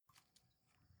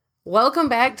Welcome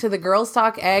back to the Girls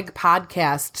Talk Ag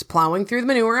podcast, plowing through the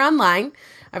manure online.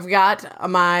 I've got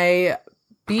my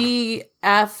BFFPs,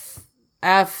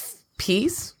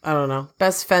 I don't know,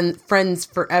 best friends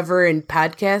forever in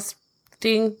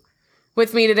podcasting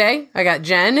with me today. I got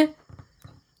Jen.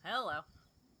 Hello.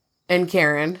 And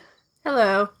Karen.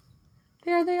 Hello.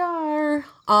 There they are.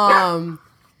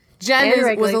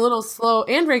 Jen was a little slow,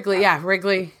 and Wrigley. Yeah,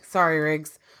 Wrigley. Sorry,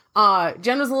 Riggs.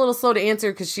 Jen was a little slow to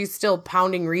answer because she's still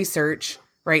pounding research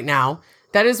right now.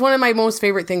 That is one of my most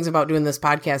favorite things about doing this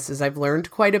podcast is I've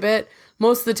learned quite a bit.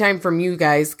 Most of the time from you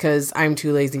guys because I'm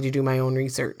too lazy to do my own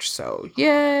research. So,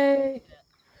 yay.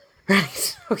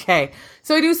 Right. Okay.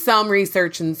 So I do some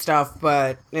research and stuff,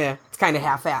 but yeah, it's kind of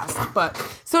half-assed. But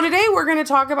so today we're going to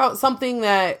talk about something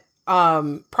that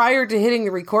prior to hitting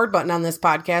the record button on this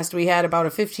podcast, we had about a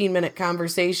 15-minute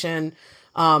conversation,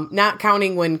 not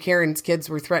counting when Karen's kids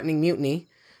were threatening mutiny.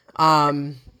 We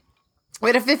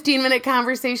had a 15-minute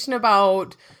conversation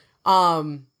about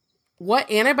what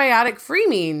antibiotic free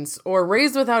means or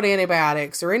raised without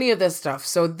antibiotics or any of this stuff.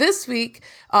 So this week,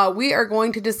 we are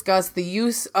going to discuss the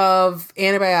use of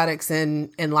antibiotics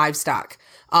in livestock.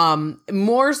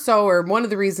 More so, or one of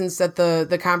the reasons that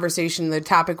the conversation, the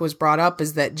topic was brought up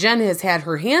is that Jen has had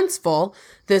her hands full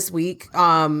this week,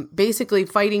 basically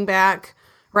fighting back.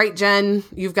 Right, Jen?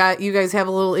 You guys have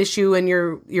a little issue in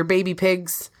your baby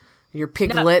pigs, your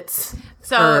piglets.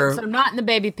 No. So not in the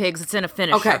baby pigs. It's in a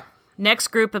finisher. Okay. Next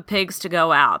group of pigs to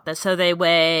go out. So they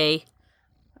weigh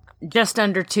just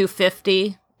under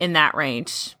 250 in that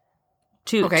range.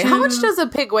 How much does a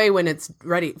pig weigh when it's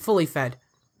ready, fully fed?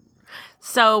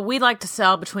 So we like to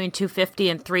sell between 250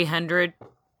 and 300.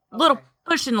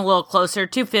 Pushing a little closer.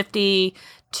 250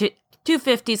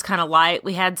 is kind of light.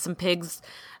 We had some pigs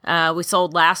we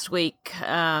sold last week.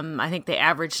 I think they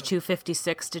averaged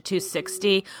 256 to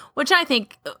 260, which I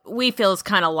think we feel is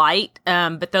kind of light.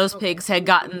 But those pigs had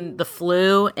gotten the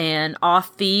flu and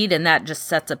off feed, and that just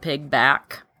sets a pig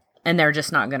back, and they're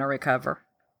just not going to recover.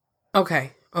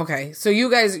 Okay. So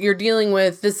you guys, you're dealing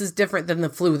with, this is different than the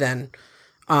flu then.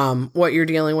 What you're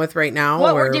dealing with right now?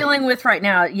 What we're dealing with right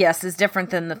now, yes, is different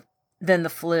than the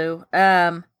flu.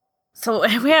 So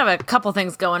we have a couple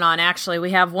things going on. Actually,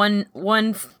 we have one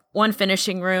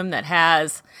finishing room that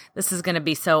has, this is going to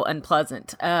be so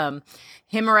unpleasant,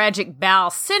 hemorrhagic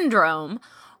bowel syndrome,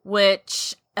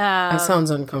 which that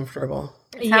sounds uncomfortable.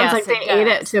 It sounds like they ate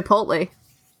it Chipotle.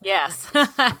 Yes,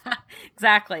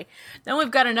 exactly. Then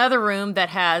we've got another room that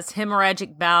has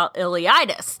hemorrhagic bowel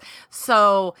ileitis.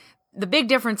 So the big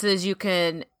difference is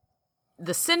the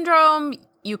syndrome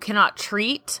you cannot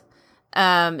treat.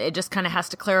 It just kind of has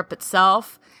to clear up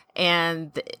itself.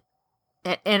 And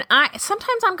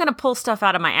sometimes I'm going to pull stuff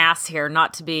out of my ass here,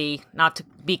 not to be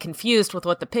confused with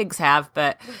what the pigs have,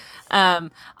 but,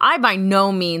 I by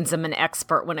no means am an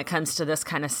expert when it comes to this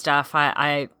kind of stuff.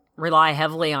 I rely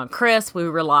heavily on Chris. We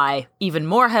rely even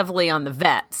more heavily on the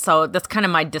vet. So that's kind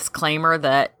of my disclaimer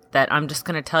that I'm just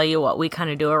going to tell you what we kind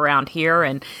of do around here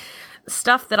and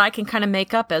stuff that I can kind of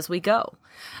make up as we go.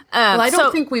 Well, I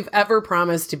don't think we've ever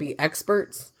promised to be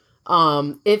experts.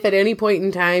 If at any point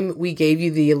in time we gave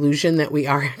you the illusion that we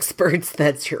are experts,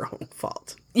 that's your own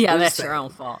fault. Yeah, that's your own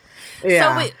fault.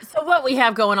 Yeah. So what we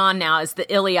have going on now is the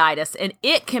ileitis, and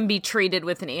it can be treated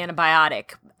with an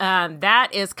antibiotic.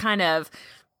 That is kind of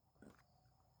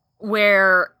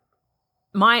where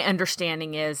my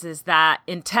understanding is that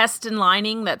intestine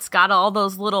lining that's got all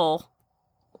those little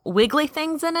wiggly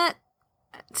things in it.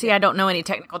 See, I don't know any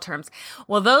technical terms.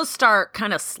 Well, those start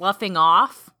kind of sloughing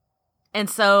off. And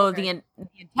so the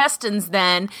intestines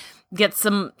then get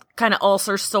some kind of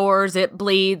ulcer sores. It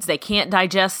bleeds. They can't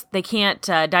digest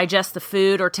the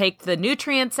food or take the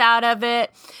nutrients out of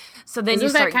it. So then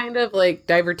Isn't that kind of like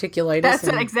diverticulitis? That's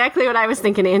exactly what I was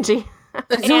thinking, Angie.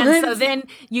 And so then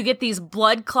you get these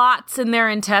blood clots in their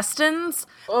intestines.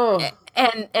 Oh.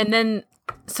 And then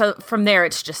so from there,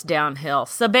 it's just downhill.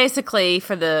 So basically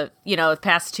for the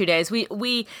past 2 days,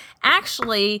 we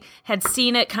actually had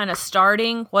seen it kind of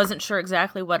starting, wasn't sure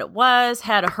exactly what it was,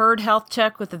 had a herd health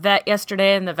check with the vet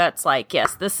yesterday, and the vet's like,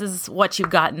 yes, this is what you've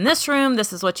got in this room.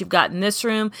 This is what you've got in this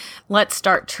room. Let's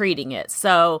start treating it.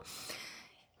 So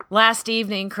last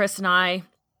evening, Chris and I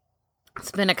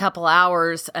spent a couple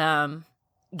hours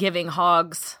giving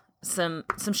hogs some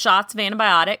shots of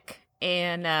antibiotic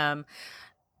and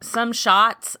some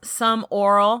shots, some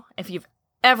oral. If you've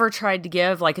ever tried to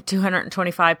give like a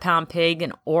 225-pound pig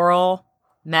an oral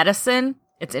medicine,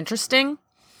 it's interesting.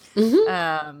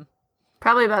 Mm-hmm.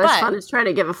 Probably about as fun as trying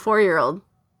to give a 4-year-old.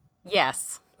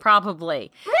 Yes,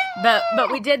 probably. But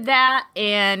we did that,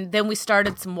 and then we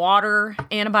started some water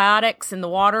antibiotics in the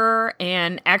water,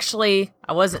 and actually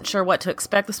I wasn't sure what to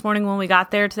expect this morning when we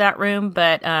got there to that room,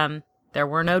 but there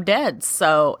were no deads,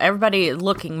 so everybody is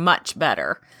looking much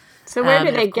better. So where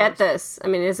did they get this? I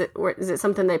mean, is it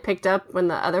something they picked up when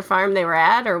the other farm they were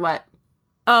at, or what?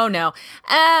 Oh no,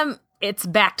 it's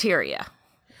bacteria,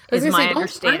 is my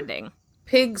understanding.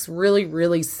 Pigs really,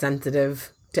 really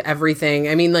sensitive to everything.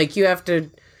 I mean, like, you have to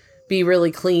be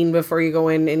really clean before you go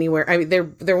in anywhere. I mean,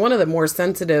 they're one of the more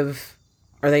sensitive,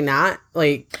 are they not?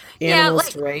 Like, animals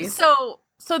to raise? So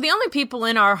the only people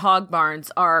in our hog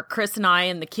barns are Chris and I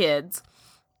and the kids.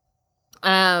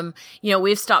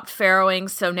 We've stopped farrowing,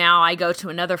 so now I go to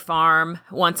another farm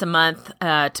once a month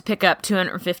to pick up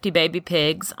 250 baby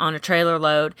pigs on a trailer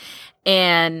load,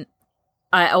 and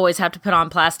I always have to put on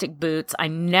plastic boots. I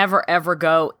never, ever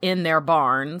go in their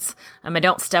barns. I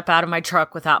don't step out of my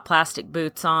truck without plastic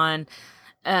boots on.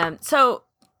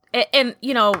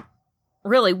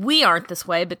 Really, we aren't this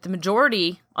way, but the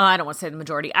majority, I don't want to say the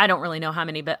majority, I don't really know how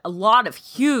many, but a lot of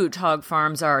huge hog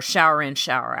farms are shower in,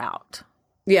 shower out.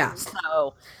 Yeah.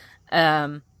 So,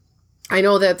 I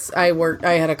know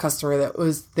I had a customer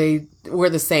they were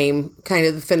the same, kind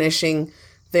of the finishing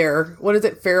there. What is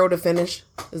it? Farrow to finish?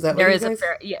 Is that what it is?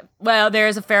 Yeah. Well, there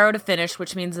is a farrow to finish,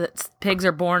 which means that pigs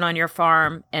are born on your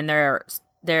farm and they're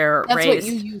That's raised.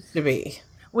 What you used to be.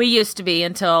 We used to be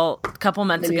until a couple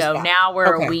months ago. Now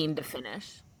we're a wean to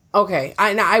finish. Okay.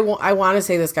 I want to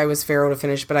say this guy was farrow to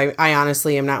finish, but I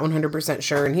honestly am not 100%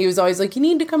 sure. And he was always like, you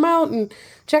need to come out and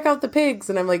check out the pigs.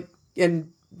 And I'm like,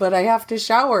 but I have to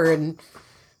shower, and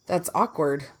that's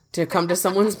awkward to come to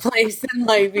someone's place and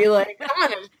like be like, I'm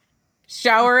going to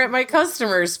shower at my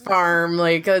customer's farm.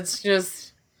 Like, it's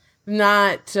just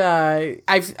not,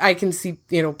 I can see,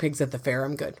 pigs at the fair.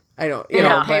 I'm good. I don't,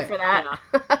 don't pay for that.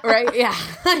 Right? Yeah.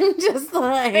 I'm just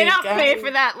like, they don't pay for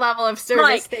that level of service.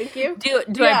 Like, thank you.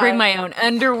 Do I bring my own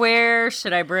underwear?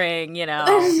 Should I bring,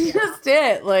 That's just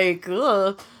it. Like,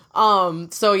 ugh.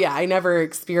 So yeah, I never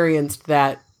experienced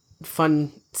that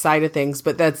fun side of things,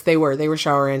 but they were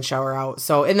shower in, shower out.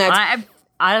 So, and that's, I've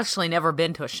actually never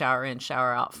been to a shower in,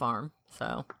 shower out farm.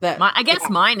 So I guess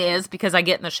mine is because I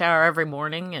get in the shower every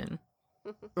morning and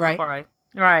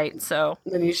right. So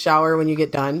then you shower when you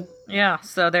get done. Yeah.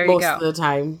 So there you go. Most of the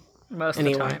time. Most of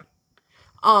the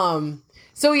time.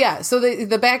 So yeah. So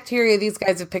the bacteria, these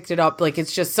guys have picked it up. Like,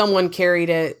 it's just someone carried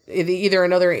it, either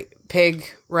another pig,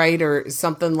 right, or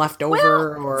something left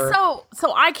over, or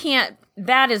so I can't.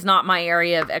 That is not my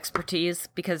area of expertise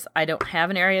because I don't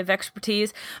have an area of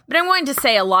expertise. But I'm going to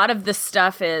say a lot of this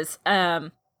stuff is.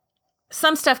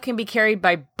 Some stuff can be carried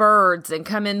by birds and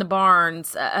come in the barns.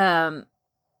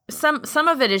 Some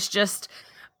of it is just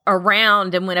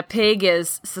around, and when a pig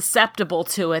is susceptible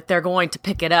to it, they're going to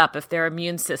pick it up if their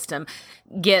immune system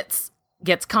gets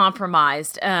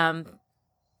compromised.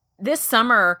 This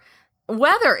summer,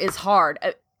 weather is hard.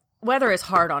 Weather is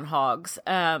hard on hogs.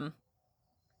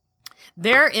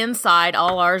 They're inside.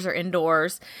 All ours are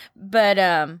indoors,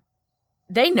 but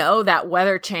they know that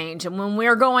weather change. And when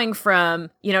we're going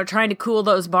from, trying to cool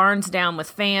those barns down with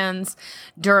fans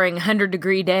during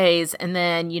 100-degree days, and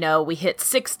then, we hit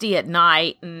 60 at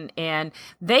night, and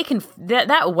they can,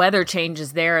 that weather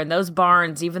changes there. And those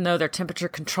barns, even though they're temperature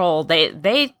controlled,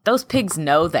 those pigs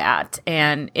know that.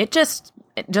 And it just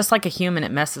like a human,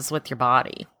 it messes with your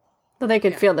body. So they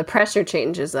could feel the pressure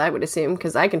changes, I would assume,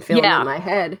 because I can feel them in my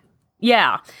head.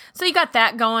 Yeah. So you got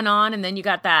that going on, and then you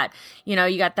got that,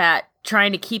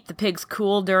 trying to keep the pigs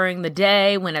cool during the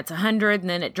day when it's 100, and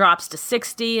then it drops to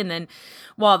 60, and then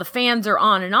while the fans are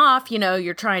on and off,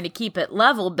 you're trying to keep it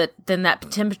level, but then that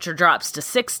temperature drops to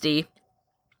 60.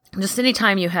 Just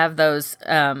anytime you have those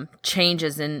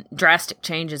drastic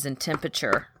changes in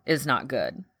temperature is not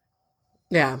good.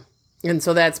 Yeah. And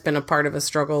so that's been a part of a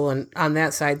struggle on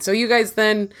that side. So you guys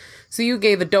you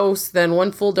gave a dose, then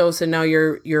one full dose, and now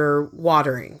you're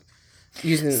watering.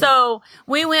 So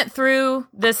we went through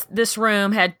this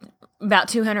room, had about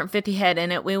 250 head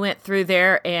in it. We went through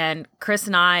there, and Chris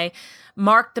and I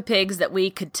marked the pigs that we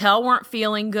could tell weren't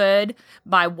feeling good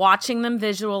by watching them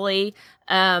visually.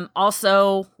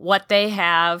 Also, what they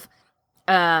have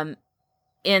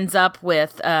ends up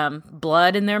with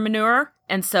blood in their manure.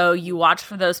 And so you watch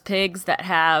for those pigs that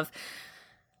have...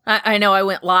 I know I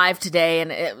went live today,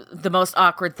 and the most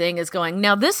awkward thing is going,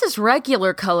 now this is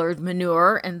regular colored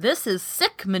manure, and this is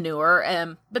sick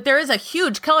manure. But there is a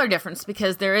huge color difference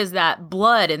because there is that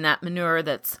blood in that manure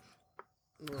that's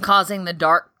causing the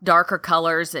darker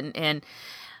colors and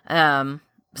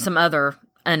some other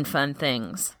unfun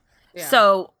things. Yeah.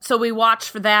 So we watch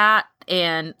for that.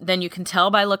 and then you can tell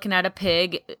by looking at a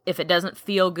pig if it doesn't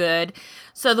feel good.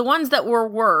 So the ones that were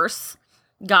worse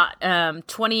got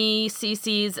 20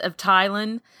 cc's of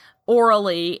Tylenol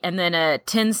orally and then a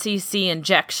 10 cc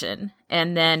injection.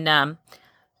 And then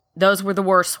those were the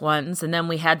worst ones. And then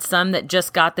we had some that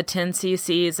just got the 10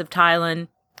 cc's of Tylenol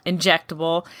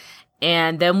injectable.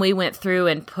 And then we went through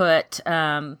and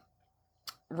ran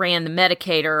the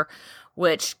medicator,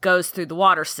 which goes through the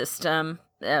water system,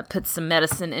 puts some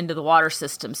medicine into the water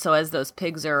system. So as those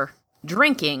pigs are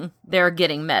drinking, they're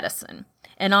getting medicine.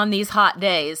 And on these hot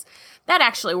days, that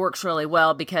actually works really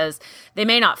well because they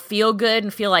may not feel good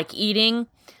and feel like eating.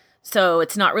 So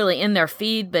it's not really in their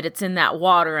feed, but it's in that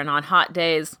water. And on hot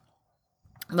days,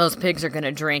 those pigs are going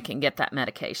to drink and get that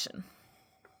medication.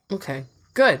 Okay,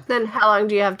 good. Then how long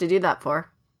do you have to do that for?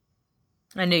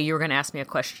 I knew you were going to ask me a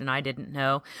question I didn't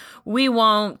know. We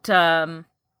won't...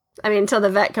 until the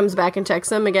vet comes back and checks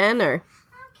them again, or?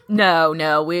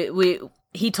 No.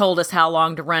 He told us how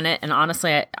long to run it, and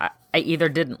honestly, I either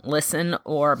didn't listen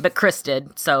but Chris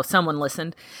did, so someone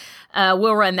listened.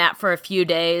 We'll run that for a few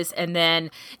days, and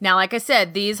then, now, like I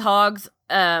said, these hogs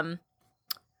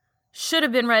should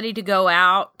have been ready to go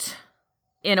out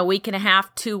in a week and a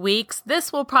half, 2 weeks.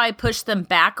 This will probably push them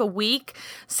back a week,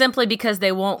 simply because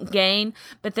they won't gain,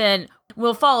 but then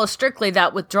we'll follow strictly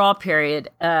that withdrawal period,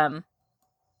 and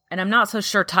I'm not so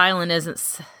sure Tylenol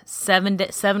isn't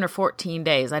 7 or 14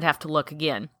 days. I'd have to look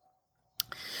again.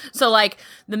 So, like,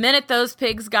 the minute those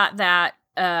pigs got that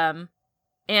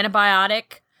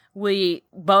antibiotic,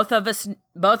 both of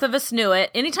us knew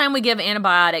it. Anytime we give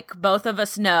antibiotic, both of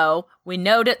us know. We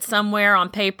note it somewhere on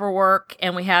paperwork,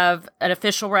 and we have an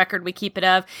official record we keep it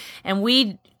of, and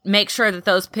we make sure that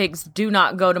those pigs do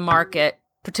not go to market,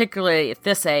 particularly at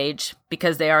this age,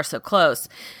 because they are so close.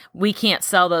 We can't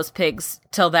sell those pigs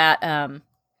till that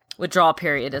withdrawal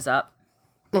period is up.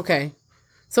 Okay.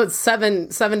 So it's 7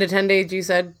 to 10 days, you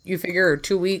said, you figure, or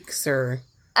 2 weeks, or?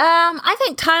 I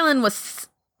think Tylenol was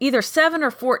either 7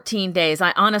 or 14 days.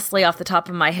 I honestly, off the top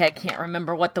of my head, can't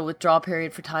remember what the withdrawal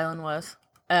period for Tylenol was.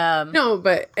 No,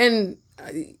 but, and,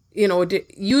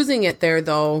 using it there,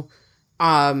 though,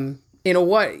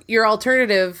 what your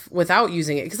alternative without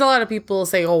using it, because a lot of people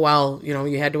say, oh, well,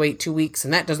 you had to wait 2 weeks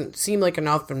and that doesn't seem like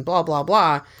enough and blah, blah,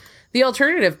 blah. The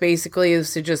alternative basically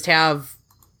is to just have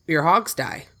your hogs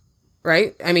die,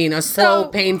 right? I mean, a slow,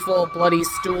 painful, bloody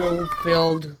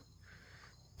stool-filled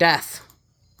death.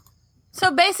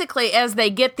 So basically, as they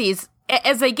get this,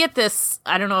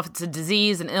 I don't know if it's a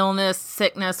disease, an illness,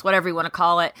 sickness, whatever you want to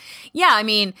call it. Yeah, I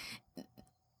mean,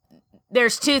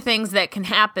 there's two things that can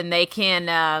happen. They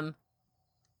can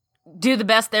do the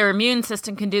best, their immune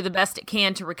system can do the best it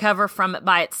can to recover from it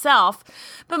by itself.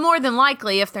 But more than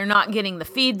likely, if they're not getting the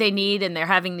feed they need and they're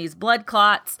having these blood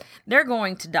clots, they're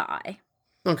going to die.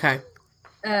 Okay.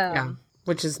 Yeah,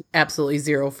 which is absolutely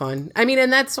zero fun. I mean,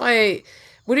 and that's why,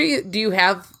 do you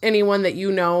have anyone that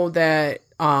that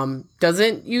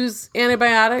doesn't use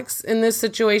antibiotics in this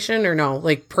situation, or no?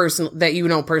 Like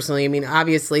personally? I mean,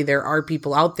 obviously there are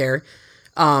people out there,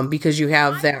 because you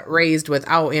have that raised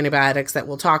without antibiotics that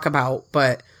we'll talk about.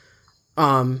 But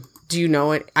do you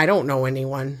know it? I don't know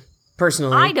anyone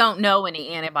personally. I don't know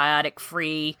any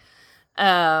antibiotic-free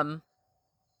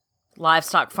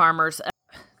livestock farmers.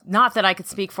 Not that I could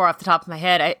speak for off the top of my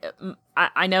head.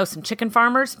 I know some chicken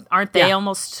farmers. Aren't they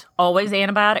almost always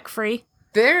antibiotic-free?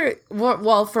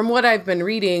 Well, from what I've been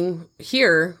reading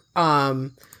here,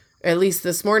 at least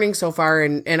this morning so far,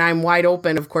 and I'm wide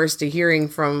open, of course, to hearing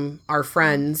from our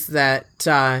friends that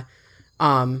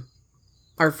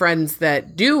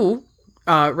do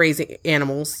raise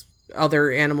animals,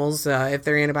 other animals, if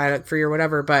they're antibiotic free or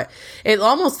whatever. But it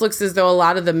almost looks as though a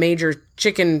lot of the major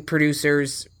chicken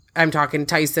producers, I'm talking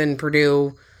Tyson,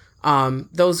 Purdue,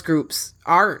 those groups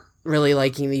aren't really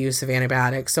liking the use of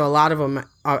antibiotics. So a lot of them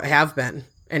have been,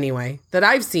 anyway, that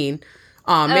I've seen.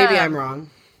 Maybe I'm wrong.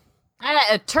 I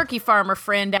had a turkey farmer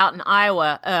friend out in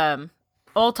Iowa,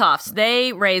 Olthoffs.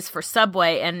 They raise for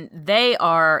Subway, and they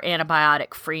are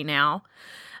antibiotic free now.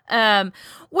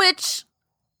 Which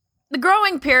the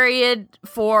growing period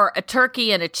for a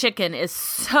turkey and a chicken is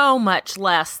so much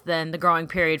less than the growing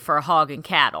period for a hog and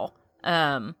cattle.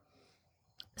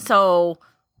 So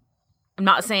I'm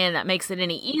not saying that makes it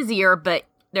any easier, but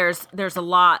there's a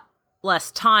lot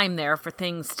less time there for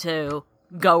things to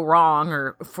go wrong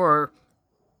or for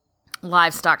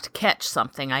livestock to catch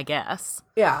something, I guess.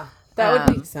 Yeah, that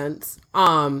would make sense.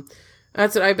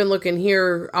 That's what I've been looking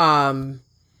here.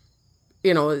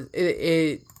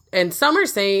 and some are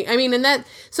saying, I mean, that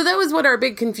was what our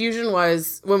big confusion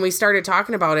was when we started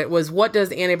talking about it, was what does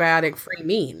antibiotic free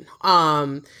mean?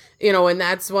 And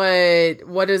that's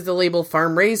what does the label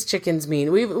farm raised chickens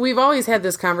mean? We've always had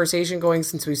this conversation going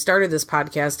since we started this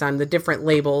podcast on the different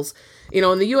labels,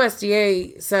 and the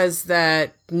USDA says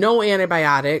that no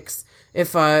antibiotics,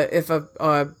 if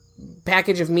a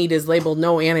package of meat is labeled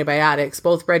no antibiotics,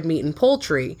 both red meat and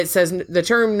poultry. It says the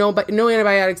term no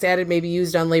antibiotics added may be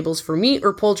used on labels for meat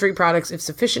or poultry products if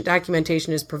sufficient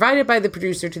documentation is provided by the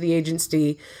producer to the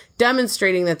agency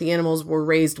demonstrating that the animals were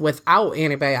raised without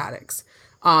antibiotics.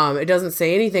 It doesn't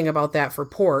say anything about that for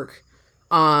pork.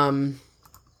 And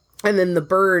then the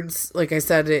birds, like I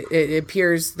said, it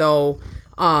appears though,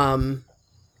 that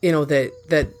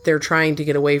they're trying to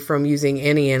get away from using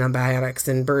any antibiotics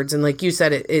in birds. And like you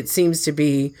said, it seems to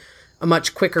be a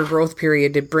much quicker growth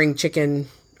period to bring chicken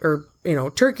or,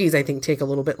 turkeys, I think, take a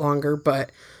little bit longer. But,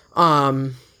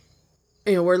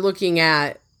 we're looking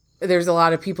at, there's a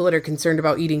lot of people that are concerned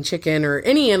about eating chicken or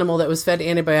any animal that was fed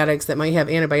antibiotics that might have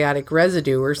antibiotic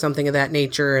residue or something of that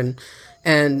nature.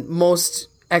 And most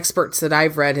experts that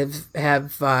I've read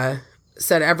have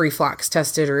said every flock's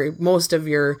tested, or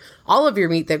all of your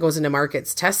meat that goes into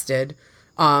market's tested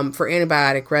for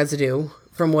antibiotic residue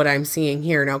from what I'm seeing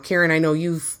here. Now, Karen, I know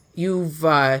you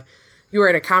were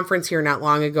at a conference here not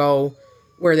long ago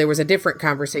where there was a different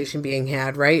conversation being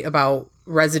had, right? About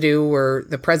residue or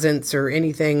the presence or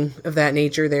anything of that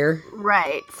nature there.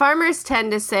 Right. Farmers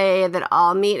tend to say that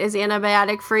all meat is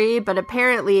antibiotic free, but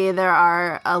apparently there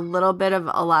are a little bit of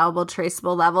allowable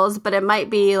traceable levels, but it might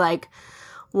be like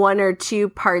 1 or 2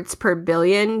 parts per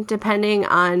billion, depending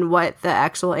on what the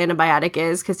actual antibiotic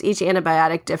is, because each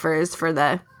antibiotic differs for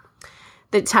the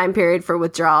time period for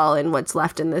withdrawal and what's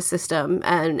left in the system.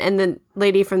 And the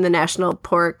lady from the National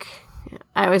Pork,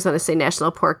 I always want to say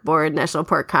National Pork Board, National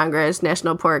Pork Congress,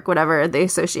 National Pork, whatever the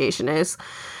association is.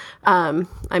 I'm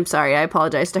sorry, I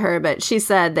apologize to her, but she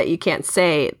said that you can't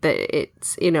say that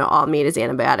it's, all meat is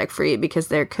antibiotic free because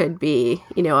there could be,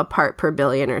 a part per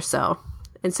billion or so.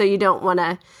 And so you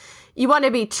want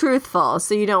to be truthful.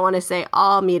 So you don't want to say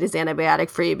all meat is antibiotic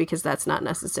free because that's not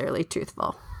necessarily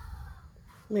truthful.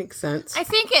 Makes sense. I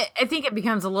think it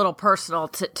becomes a little personal,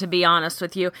 to be honest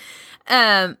with you.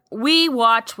 We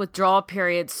watch withdrawal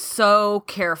periods so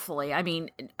carefully. I mean,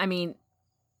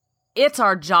 it's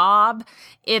our job.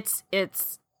 It's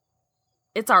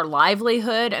our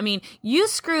livelihood. I mean, you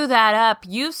screw that up,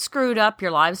 you've screwed up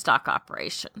your livestock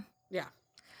operation. Yeah.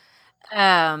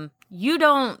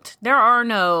 There are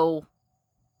no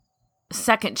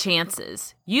second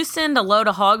chances. You send a load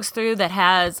of hogs through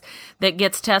that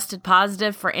gets tested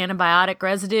positive for antibiotic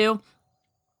residue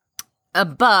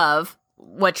above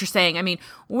what you're saying. I mean,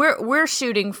 we're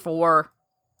shooting for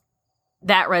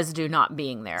that residue not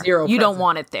being there. Zero. You don't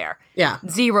want it there. Yeah.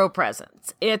 Zero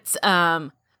presence. It's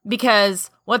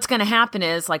because what's going to happen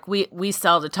is, like we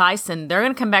sell to Tyson, they're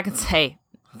going to come back and say,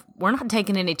 we're not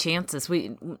taking any chances.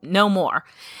 No more.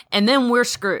 And then we're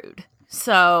screwed.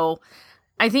 So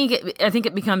I think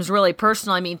it becomes really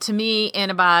personal. I mean, to me,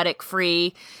 antibiotic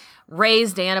free,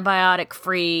 raised antibiotic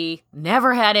free,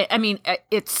 never had it. I mean,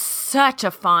 it's such a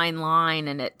fine line,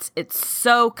 and it's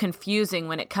so confusing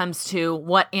when it comes to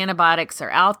what antibiotics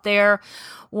are out there,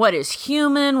 what is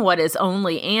human, what is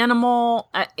only animal.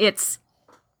 But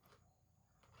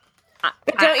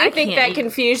don't you think that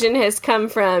confusion has come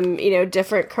from,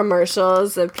 different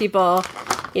commercials of people,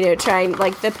 trying,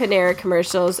 like the Panera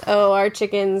commercials? Oh, our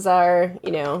chickens are,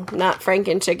 not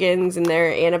Franken chickens and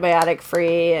they're antibiotic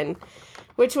free. And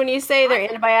which, when you say they're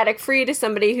antibiotic free to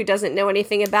somebody who doesn't know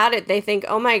anything about it, they think,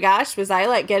 oh my gosh, was I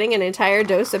like getting an entire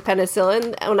dose of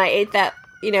penicillin when I ate that,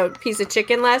 piece of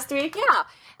chicken last week? Yeah.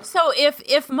 So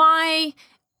if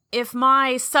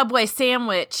my Subway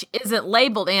sandwich isn't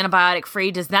labeled antibiotic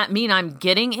free, does that mean I'm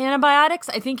getting antibiotics?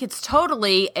 I think it's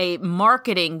totally a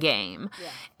marketing game. Yeah.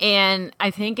 And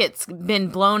I think it's been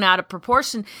blown out of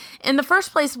proportion. In the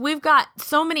first place, we've got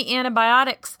so many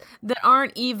antibiotics that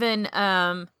aren't even,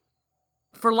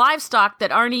 for livestock,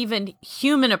 that aren't even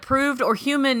human approved or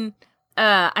human,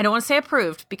 I don't want to say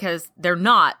approved because they're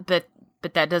not, but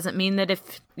that doesn't mean that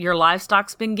if your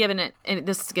livestock's been given it, and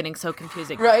this is getting so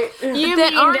confusing. Right. You mean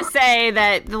to say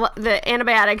that the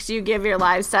antibiotics you give your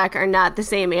livestock are not the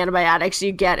same antibiotics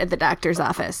you get at the doctor's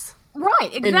offise? Right,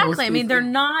 exactly. I mean, they're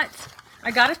not. I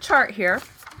got a chart here.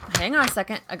 Hang on a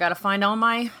second. I got to find all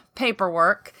my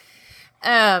paperwork.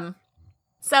 A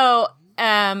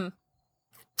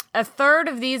third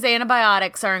of these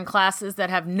antibiotics are in classes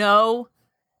that have no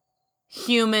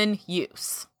human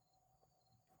use.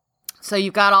 So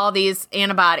you've got all these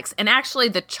antibiotics, and actually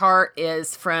the chart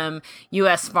is from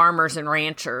U.S. Farmers and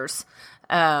Ranchers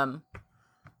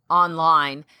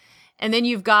online. And then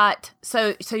you've got,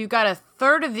 so you've got a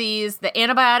third of these, the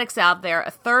antibiotics out there,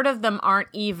 a third of them aren't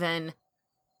even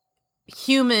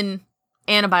human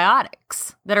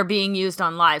antibiotics that are being used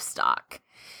on livestock.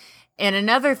 And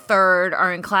another third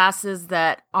are in classes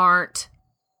that aren't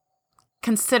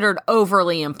considered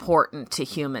overly important to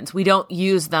humans. We don't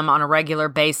use them on a regular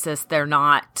basis. They're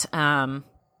not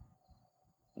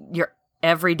your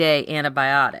everyday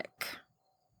antibiotic.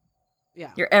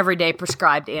 Yeah. Your everyday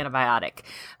prescribed antibiotic.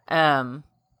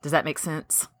 Does that make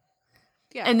sense?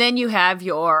 Yeah. And then you have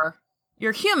your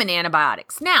human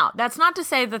antibiotics. Now, that's not to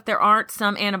say that there aren't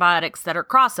some antibiotics that are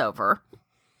crossover.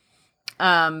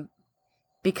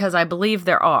 Because I believe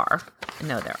there are. I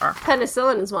know there are.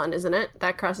 Penicillin is one, isn't it?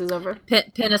 That crosses over.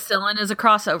 Penicillin is a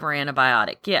crossover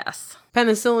antibiotic, yes.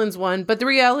 Penicillin's one, but the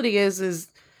reality is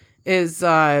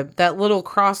that little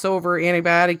crossover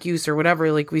antibiotic use or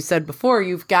whatever, like we said before,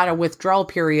 you've got a withdrawal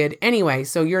period anyway,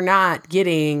 so you're not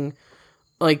getting,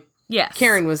 like yes.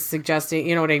 Karen was suggesting,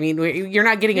 you know what I mean? You're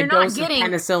not getting a dose of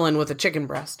penicillin with a chicken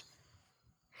breast.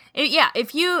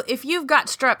 If you've got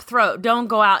strep throat, don't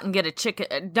go out and get a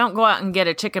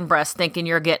chicken breast thinking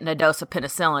you're getting a dose of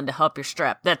penicillin to help your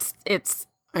strep. That'd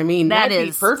be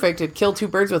perfect. It'd kill two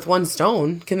birds with one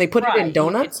stone. Can they put it in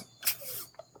donuts?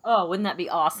 Oh, wouldn't that be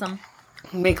awesome?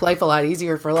 Make life a lot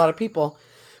easier for a lot of people.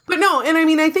 But no, and I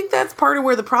mean, I think that's part of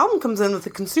where the problem comes in with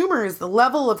the consumer is the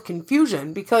level of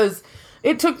confusion, because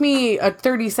it took me a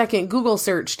 30-second Google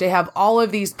search to have all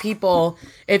of these people.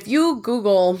 If you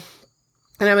Google,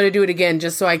 and I'm going to do it again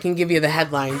just so I can give you the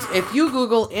headlines. If you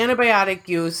Google antibiotic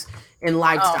use in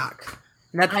livestock,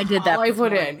 that's I did that all I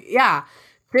put in. Yeah.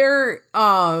 There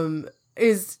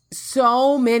is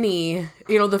so many,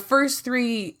 the first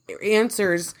three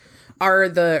answers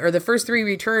the first three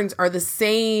returns are the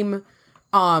same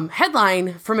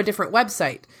headline from a different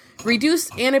website. Reduce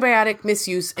antibiotic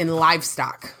misuse in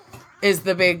livestock is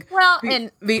the big,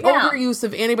 overuse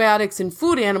of antibiotics in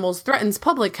food animals threatens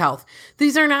public health.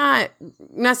 These are not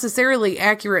necessarily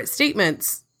accurate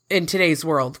statements in today's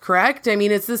world, correct? I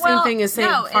mean, it's the same thing as saying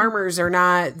farmers are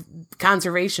not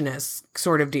conservationists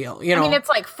sort of deal, I mean, it's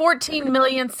like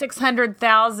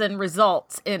 14,600,000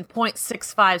 results in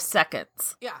 0.65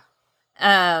 seconds. Yeah.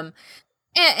 And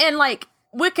like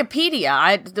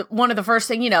Wikipedia, one of the first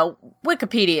thing,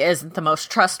 Wikipedia isn't the most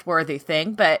trustworthy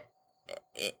thing, but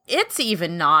it's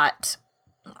even not,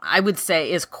 I would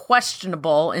say, is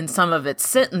questionable in some of its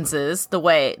sentences, the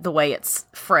way it's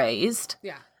phrased.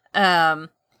 Yeah.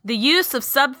 The use of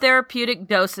subtherapeutic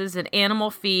doses in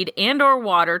animal feed and or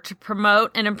water to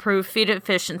promote and improve feed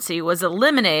efficiency was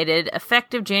eliminated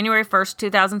effective January 1st,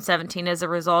 2017 as a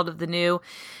result of the new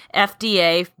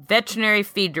FDA Veterinary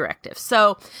Feed Directive.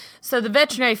 So the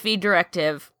Veterinary Feed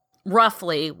Directive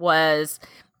roughly was,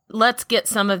 let's get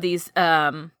some of these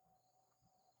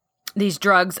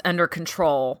drugs under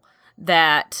control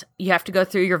that you have to go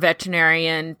through your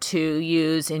veterinarian to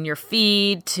use in your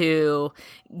feed, to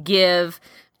give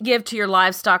to your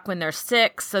livestock when they're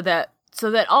sick, so that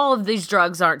all of these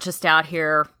drugs aren't just out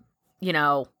here,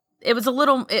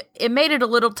 it made it a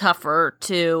little tougher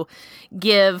to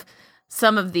give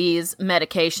some of these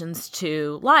medications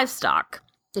to livestock.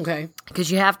 Okay.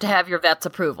 Because you have to have your vet's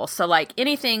approval. So like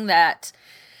anything that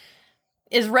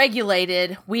is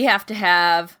regulated, we have to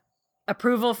have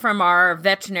approval from our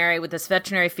veterinary with this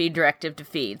veterinary feed directive to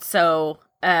feed. So,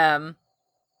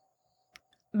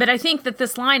 but I think that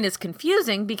this line is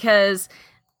confusing because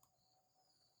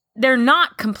they're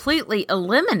not completely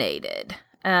eliminated.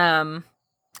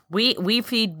 We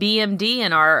feed BMD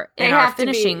in our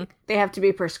finishing. They have to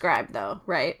be prescribed though,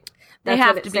 right? They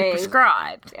have to be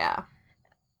prescribed. Yeah.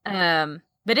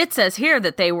 But it says here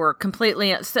that they were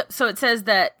completely. So it says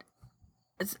that.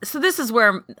 So this is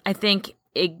where I think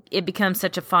it becomes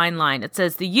such a fine line. It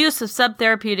says the use of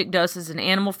subtherapeutic doses in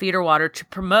animal feed or water to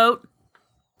promote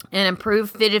and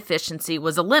improve feed efficiency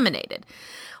was eliminated.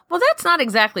 Well, that's not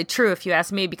exactly true if you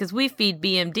ask me, because we feed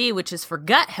BMD, which is for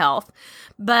gut health,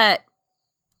 but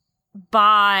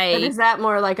is that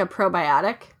more like a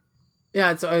probiotic? Yeah,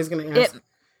 that's what I was going to ask.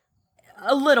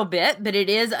 A little bit, but it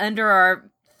is under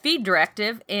our feed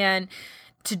directive, and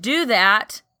to do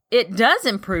that, it does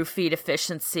improve feed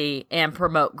efficiency and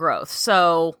promote growth.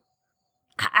 So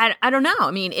I don't know.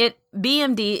 I mean,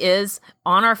 BMD is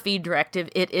on our feed directive.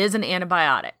 It is an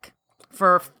antibiotic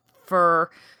for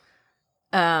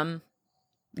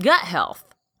gut health.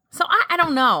 So I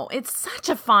don't know. It's such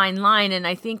a fine line, and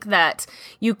I think that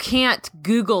you can't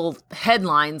Google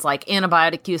headlines like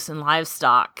antibiotic use in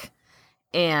livestock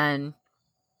and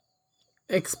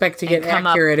expect to get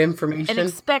accurate information. And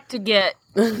expect to get,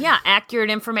 accurate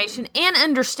information and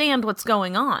understand what's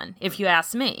going on, if you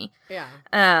ask me. Yeah.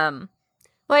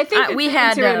 Well, I think we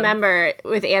had to remember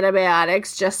with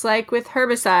antibiotics, just like with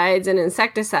herbicides and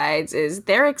insecticides, is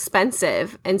they're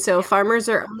expensive. And so farmers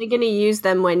are only going to use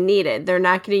them when needed. They're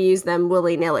not going to use them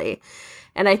willy-nilly.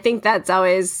 And I think that's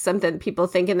always something people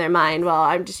think in their mind. Well,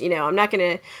 I'm just, I'm not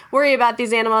going to worry about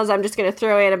these animals. I'm just going to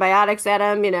throw antibiotics at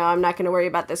them. I'm not going to worry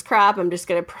about this crop. I'm just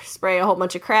going to spray a whole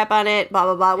bunch of crap on it, blah,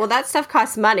 blah, blah. Well, that stuff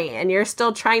costs money, and you're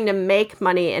still trying to make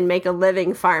money and make a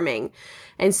living farming.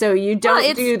 And so you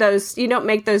don't you don't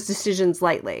make those decisions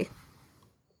lightly.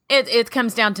 It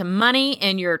comes down to money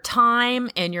and your time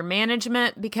and your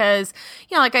management because,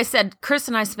 like I said, Chris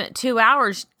and I spent 2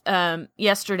 hours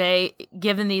yesterday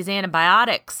giving these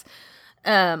antibiotics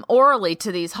orally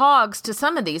to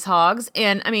some of these hogs.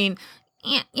 And I mean,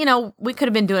 we could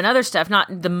have been doing other stuff, not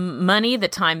the money, the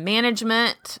time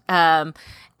management,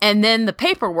 and then the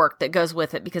paperwork that goes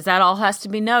with it, because that all has to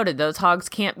be noted. Those hogs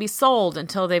can't be sold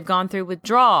until they've gone through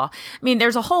withdrawal. I mean,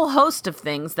 there's a whole host of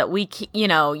things that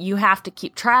you have to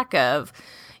keep track of.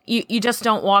 You just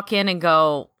don't walk in and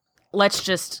go, let's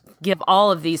just give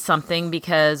all of these something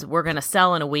because we're going to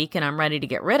sell in a week and I'm ready to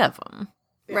get rid of them.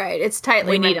 Right. It's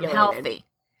tightly regulated. We need them healthy.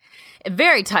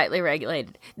 Very tightly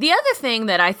regulated. The other thing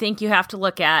that I think you have to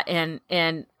look at, and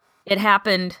it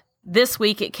happened this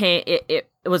week, it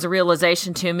was a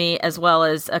realization to me, as well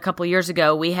as a couple years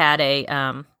ago, we had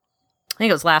I think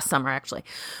it was last summer actually,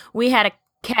 we had a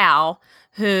cow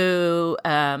who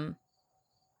had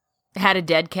a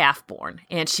dead calf born,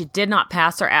 and she did not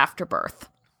pass her afterbirth.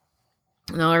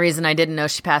 And the only reason I didn't know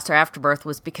she passed her afterbirth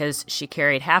was because she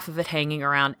carried half of it hanging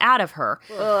around out of her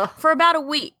for about a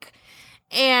week.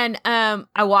 And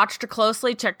I watched her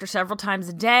closely, checked her several times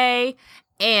a day,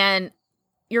 and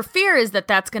your fear is that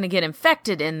that's going to get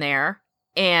infected in there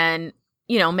and,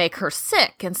 make her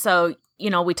sick. And so,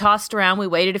 we tossed around, we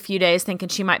waited a few days thinking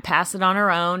she might pass it on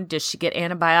her own. Does she get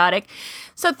antibiotic?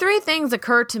 So 3 things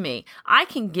occurred to me. I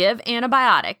can give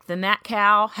antibiotic, then that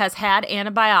cow has had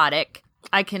antibiotic.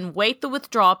 I can wait the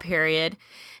withdrawal period.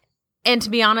 And to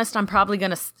be honest, I'm probably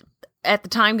going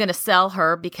to sell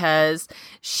her because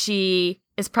she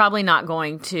is probably not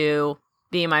going to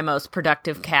be my most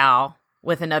productive cow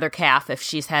with another calf if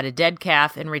she's had a dead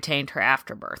calf and retained her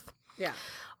afterbirth. Yeah.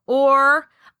 Or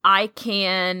I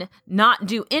can not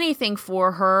do anything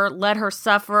for her, let her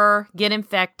suffer, get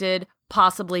infected,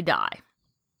 possibly die.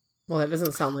 Well, that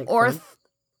doesn't sound like fun.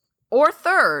 Or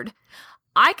third,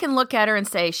 I can look at her and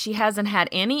say she hasn't had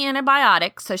any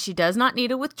antibiotics, so she does not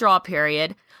need a withdrawal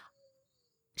period.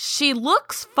 She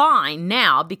looks fine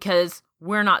now because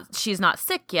she's not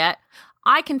sick yet.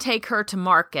 I can take her to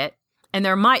market, and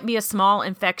there might be a small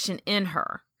infection in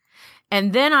her.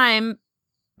 And then I'm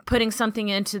putting something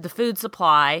into the food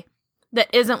supply that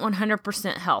isn't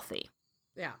 100% healthy.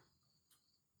 Yeah.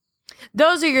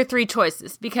 Those are your 3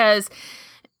 choices because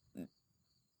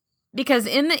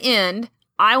in the end,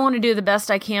 I want to do the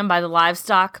best I can by the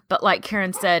livestock, but like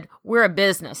Karen said, we're a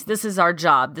business. This is our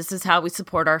job. This is how we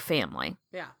support our family.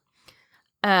 Yeah.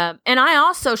 And I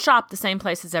also shop the same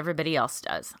place as everybody else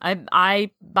does.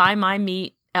 I buy my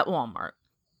meat at Walmart.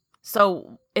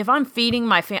 So if I'm feeding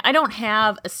my family, I don't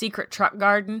have a secret truck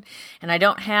garden, and I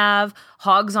don't have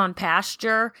hogs on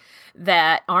pasture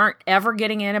that aren't ever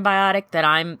getting antibiotic that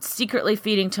I'm secretly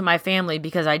feeding to my family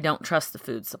because I don't trust the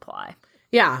food supply.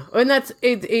 Yeah, and that's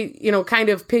kind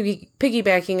of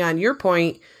piggybacking on your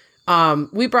point.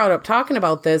 We brought up talking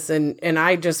about this, and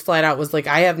I just flat out was like,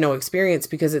 I have no experience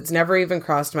because it's never even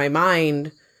crossed my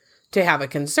mind to have a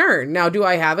concern. Now, do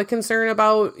I have a concern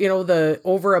about the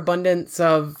overabundance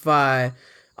of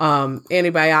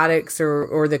antibiotics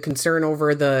or the concern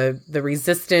over the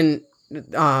resistant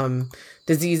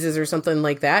diseases or something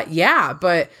like that? Yeah,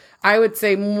 but I would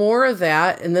say more of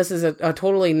that, and this is a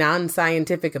totally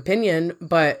non-scientific opinion,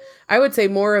 but I would say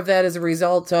more of that is a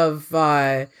result of,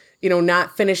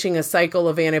 not finishing a cycle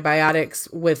of antibiotics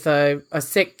with a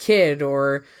sick kid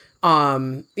or,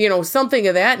 something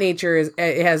of that nature.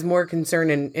 It has more concern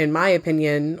in my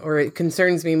opinion, or it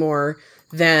concerns me more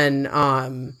than,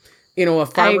 a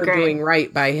farmer doing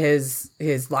right by his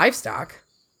livestock.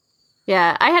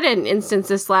 Yeah, I had an instance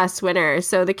this last winter.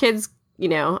 So the kids,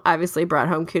 obviously brought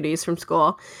home cooties from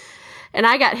school. And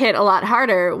I got hit a lot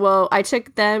harder. Well, I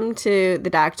took them to the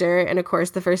doctor, and of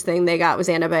course, the first thing they got was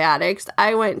antibiotics.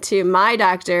 I went to my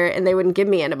doctor, and they wouldn't give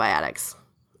me antibiotics.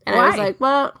 And Why? I was like,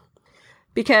 well,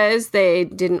 because they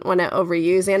didn't want to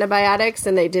overuse antibiotics,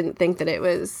 and they didn't think that it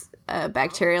was a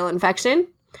bacterial infection.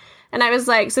 And I was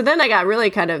like, so then I got really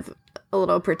kind of a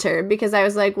little perturbed because I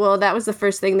was like, well, that was the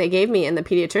first thing they gave me in the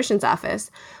pediatrician's office.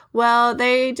 Well,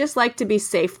 they just like to be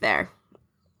safe there,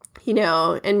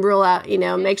 and rule out,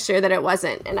 make sure that it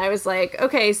wasn't. And I was like,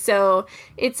 okay, so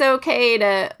it's okay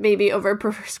to maybe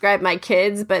overprescribe my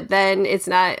kids, but then it's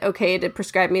not okay to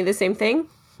prescribe me the same thing.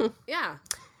 Yeah.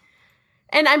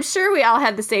 And I'm sure we all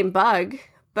had the same bug,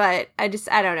 but I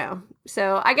don't know.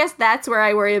 So I guess that's where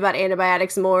I worry about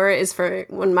antibiotics more, is for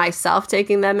when myself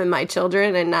taking them and my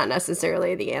children, and not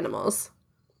necessarily the animals.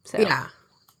 So yeah,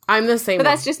 I'm the same. But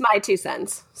that's just my 2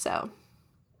 cents. So,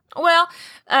 well,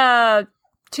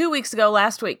 2 weeks ago,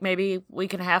 last week, maybe a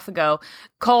week and a half ago,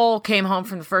 Cole came home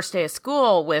from the first day of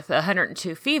school with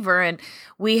 102 fever, and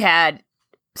we had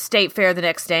state fair the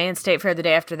next day and state fair the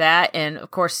day after that. And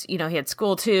of course, he had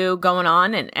school too going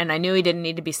on, and I knew he didn't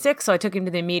need to be sick, so I took him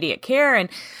to the immediate care, and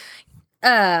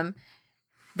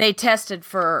they tested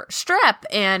for strep,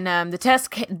 and the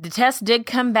test did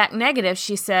come back negative,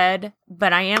 she said,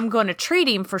 but I am going to treat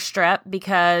him for strep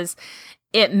because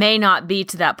it may not be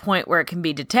to that point where it can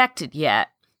be detected yet,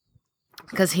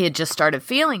 because he had just started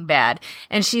feeling bad.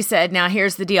 And she said, now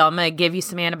here's the deal. I'm going to give you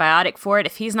some antibiotic for it.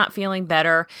 If he's not feeling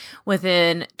better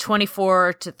within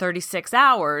 24 to 36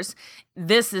 hours,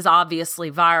 this is obviously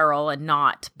viral and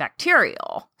not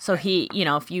bacterial. So he,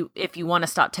 if you want to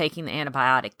stop taking the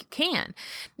antibiotic, you can.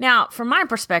 Now, from my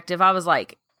perspective, I was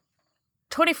like,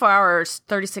 24 hours,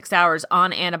 36 hours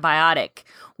on antibiotic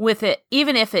with it,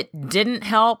 even if it didn't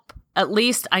help, at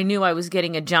least I knew I was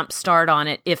getting a jump start on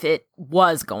it if it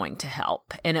was going to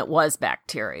help and it was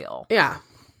bacterial. Yeah.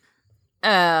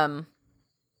 But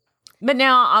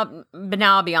now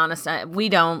I'll be honest, we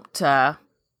don't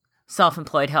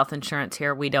self-employed health insurance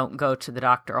here. We don't go to the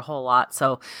doctor a whole lot,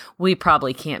 so we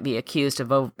probably can't be accused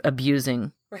of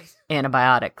abusing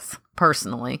antibiotics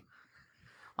personally.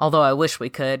 Although I wish we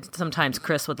could. Sometimes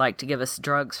Chris would like to give us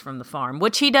drugs from the farm,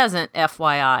 which he doesn't,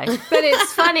 FYI. But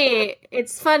it's funny.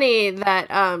 It's funny that,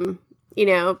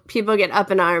 people get up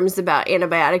in arms about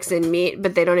antibiotics in meat,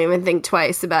 but they don't even think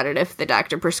twice about it if the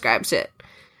doctor prescribes it.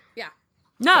 Yeah.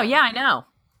 No, yeah, I know.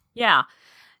 Yeah.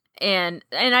 And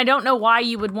I don't know why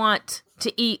you would want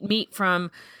to eat meat from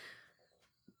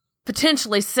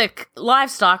potentially sick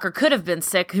livestock, or could have been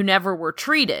sick, who never were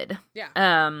treated.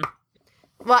 Yeah.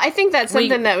 Well, I think that's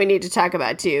something that we need to talk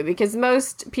about, too, because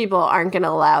most people aren't going to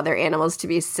allow their animals to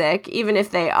be sick. Even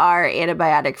if they are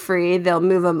antibiotic-free, they'll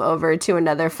move them over to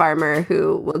another farmer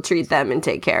who will treat them and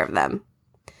take care of them.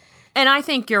 And I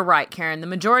think you're right, Karen. The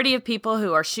majority of people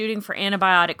who are shooting for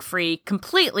antibiotic-free,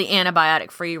 completely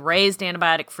antibiotic-free, raised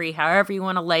antibiotic-free, however you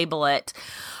want to label it,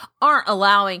 aren't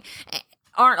allowing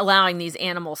these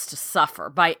animals to suffer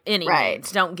by any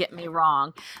means. Don't get me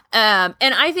wrong. And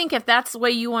I think if that's the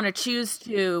way you want to choose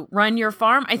to run your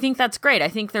farm, I think that's great. I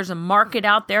think there's a market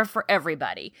out there for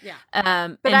everybody. Yeah.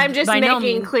 But I'm just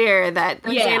making clear that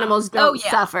those animals don't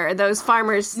suffer. Those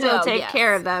farmers still take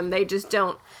care of them. They just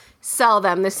don't sell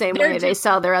them the same way they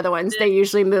sell their other ones. They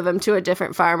usually move them to a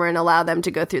different farmer and allow them to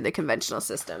go through the conventional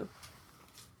system.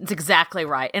 That's exactly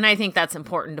right. And I think that's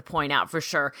important to point out for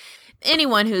sure.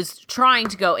 Anyone who's trying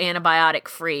to go antibiotic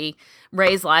free,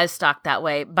 raise livestock that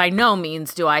way, by no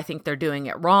means do I think they're doing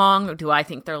it wrong, or do I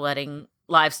think they're letting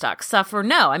livestock suffer.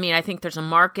 No, I mean, I think there's a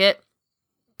market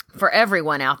for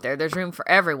everyone out there. There's room for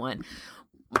everyone.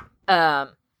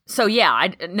 So yeah,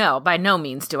 no, by no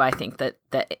means do I think that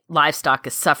livestock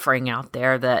is suffering out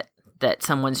there, that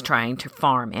someone's trying to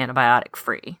farm antibiotic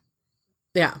free.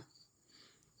 Yeah.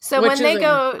 So when they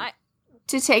go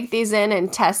to take these in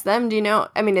and test them, do you know,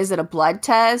 I mean, is it a blood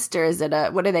test, or is it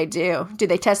what do they do? Do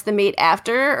they test the meat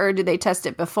after, or do they test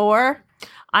it before?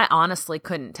 I honestly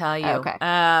couldn't tell you. Okay.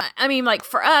 I mean, like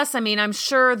for us, I mean, I'm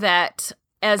sure that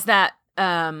as that,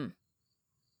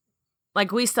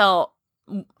 like I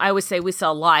always say we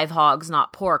sell live hogs,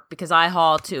 not pork, because I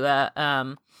haul to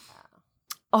a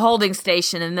holding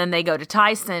station and then they go to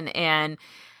Tyson. And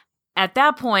at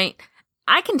that point,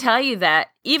 I can tell you that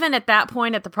even at that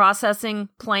point at the processing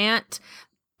plant,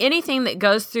 anything that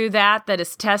goes through that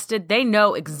is tested, they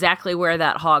know exactly where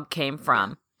that hog came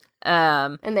from.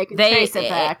 And they can trace it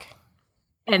back.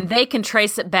 And they can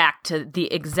trace it back to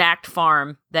the exact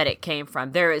farm that it came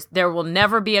from. There will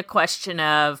never be a question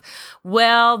of,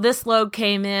 well, this load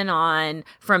came in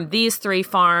from these 3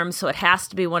 farms, so it has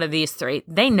to be one of these 3.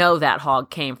 They know that hog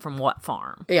came from what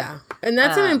farm. Yeah. And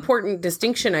that's an important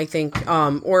distinction, I think,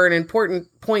 or an important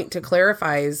point to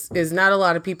clarify is not a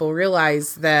lot of people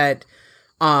realize that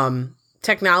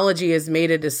technology has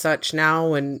made it as such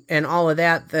now and all of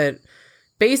that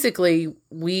basically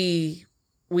we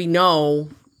know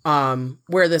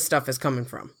where this stuff is coming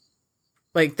from.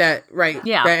 Like that, right?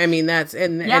 Yeah. I mean, that's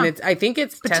and it's. I think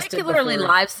it's particularly tested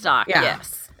livestock. Yeah.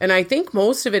 Yes, and I think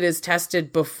most of it is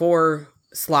tested before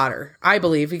slaughter. I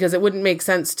believe because it wouldn't make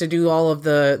sense to do all of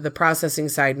the processing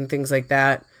side and things like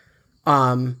that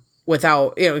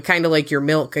without kind of like your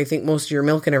milk. I think most of your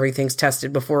milk and everything's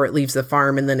tested before it leaves the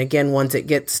farm, and then again once it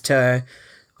gets to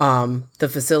the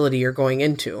facility you're going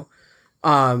into.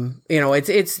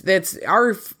 It's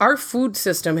our food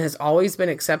system has always been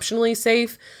exceptionally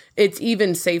safe. It's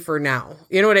even safer now.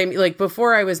 You know what I mean? Like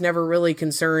before I was never really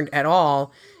concerned at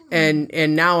all. And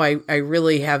now I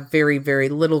really have very, very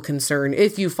little concern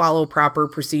if you follow proper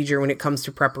procedure when it comes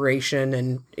to preparation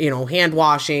and, hand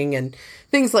washing and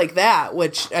things like that,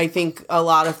 which I think a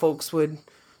lot of folks would,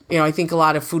 I think a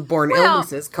lot of foodborne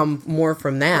illnesses come more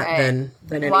from that than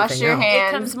anything else. Wash your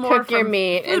hands, cook your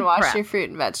meat, and wash your fruit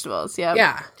and vegetables. Yep.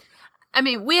 Yeah. I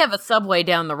mean, we have a Subway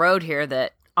down the road here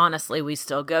that honestly we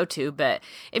still go to, but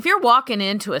if you're walking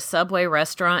into a Subway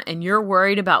restaurant and you're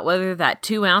worried about whether that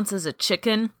 2 ounces of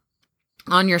chicken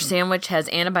on your sandwich has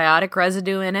antibiotic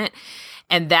residue in it,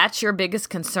 and that's your biggest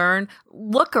concern,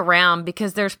 look around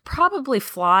because there's probably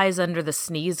flies under the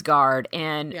sneeze guard,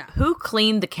 and who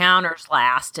cleaned the counters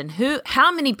last, and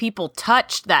how many people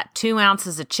touched that 2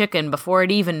 ounces of chicken before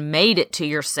it even made it to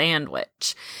your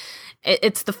sandwich.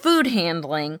 It's the food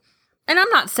handling, and I'm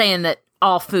not saying that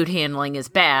all food handling is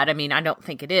bad. I mean, I don't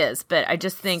think it is, but I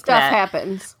just think stuff that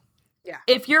happens. Yeah.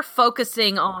 If you're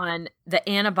focusing on the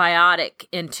antibiotic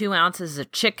in 2 ounces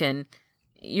of chicken,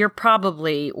 you're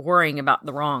probably worrying about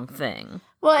the wrong thing.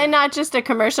 Well, and not just a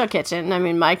commercial kitchen. I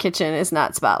mean, my kitchen is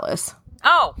not spotless.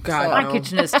 Oh, God, my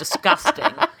kitchen is disgusting.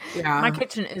 Yeah. My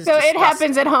kitchen is so disgusting. It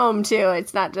happens at home, too.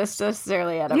 It's not just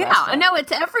necessarily at a restaurant. Yeah, no,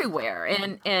 it's everywhere.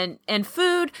 And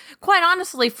food, quite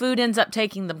honestly, food ends up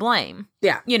taking the blame.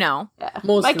 Yeah. Yeah.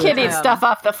 My kid eats stuff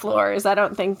off the floors. I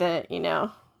don't think that,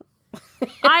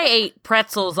 I ate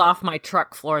pretzels off my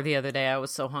truck floor the other day. I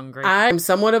was so hungry. I'm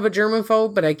somewhat of a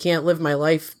germaphobe, but I can't live my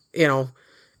life,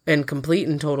 in complete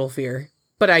and total fear.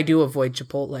 But I do avoid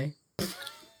Chipotle.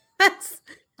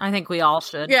 I think we all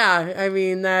should. Yeah, I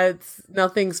mean,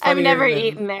 nothing's funnier. I've never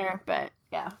eaten there, but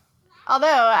yeah. Although,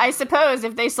 I suppose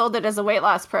if they sold it as a weight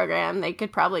loss program, they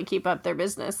could probably keep up their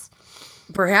business.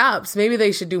 Perhaps. Maybe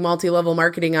they should do multi-level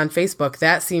marketing on Facebook.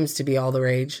 That seems to be all the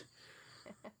rage.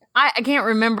 I can't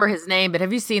remember his name, but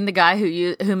have you seen the guy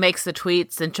who makes the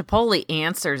tweets and Chipotle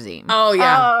answers him? Oh,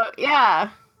 yeah. Oh, yeah.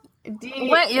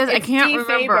 I can't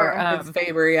remember. It's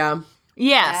Faber, yeah.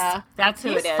 Yes, that's who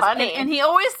it is. Funny. And he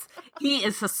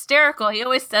is hysterical. He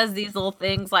always says these little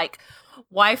things like,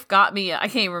 wife got me, I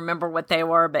can't even remember what they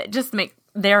were, but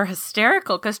they're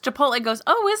hysterical because Chipotle goes,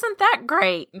 oh, isn't that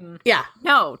great? And yeah.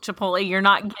 No, Chipotle, you're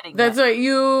not getting That's that. right.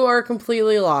 You are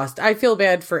completely lost. I feel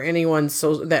bad for anyone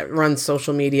that runs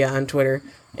social media on Twitter,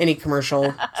 any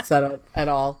commercial setup at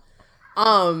all.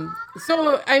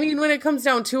 So, I mean, when it comes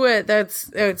down to it,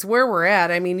 it's where we're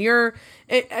at. I mean,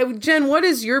 Jen, what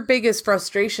is your biggest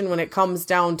frustration when it comes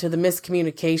down to the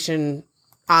miscommunication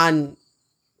on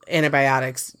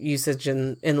antibiotics usage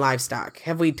in livestock?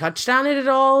 Have we touched on it at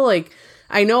all? Like,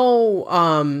 I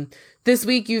know, this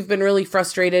week you've been really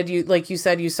frustrated. Like you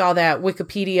said, you saw that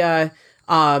Wikipedia,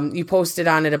 you posted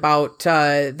on it about,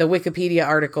 the Wikipedia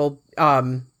article,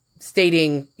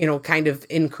 stating, kind of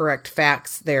incorrect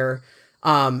facts there.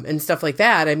 And stuff like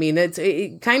that. I mean,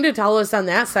 it kind of tell us on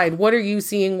that side, what are you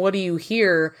seeing? What do you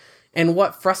hear? And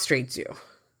what frustrates you?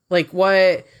 Like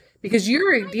because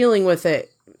you're dealing with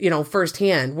it,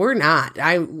 firsthand. We're not.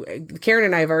 Karen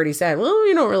and I have already said, well,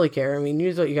 you don't really care. I mean,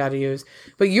 use what you got to use,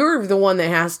 but you're the one that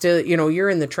has to, you're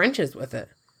in the trenches with it.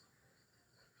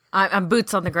 I'm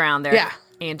boots on the ground there. Yeah.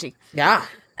 Angie. Yeah.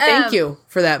 Thank you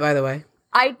for that, by the way.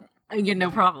 No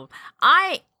problem.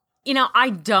 I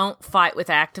don't fight with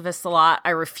activists a lot. I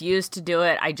refuse to do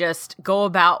it. I just go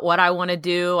about what I want to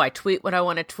do. I tweet what I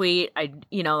want to tweet. I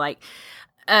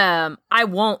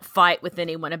won't fight with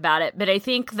anyone about it. But I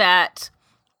think that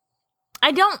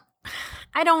I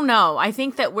don't know. I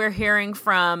think that we're hearing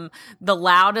from the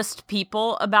loudest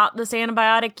people about this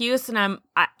antibiotic use. And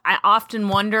I often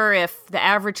wonder if the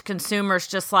average consumer is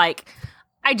just like,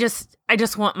 I just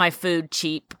want my food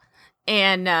cheap.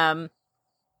 And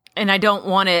I don't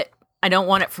want it. I don't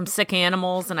want it from sick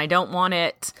animals, and I don't want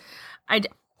it. I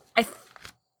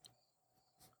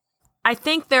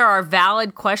think there are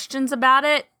valid questions about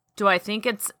it. Do I think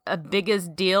it's a big as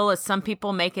deal as some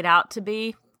people make it out to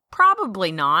be?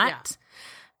 Probably not.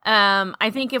 Yeah. I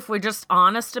think if we're just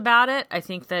honest about it, I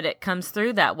think that it comes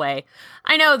through that way.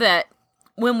 I know that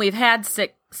when we've had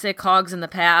sick hogs in the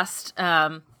past,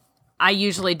 I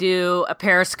usually do a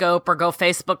Periscope or go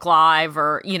Facebook Live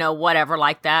or, whatever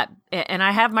like that. And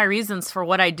I have my reasons for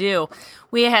what I do.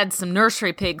 We had some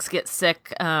nursery pigs get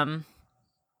sick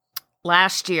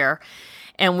last year,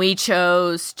 and we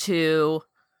chose to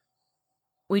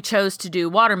do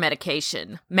water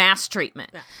medication, mass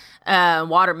treatment.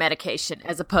 Water medication,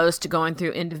 as opposed to going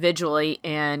through individually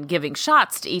and giving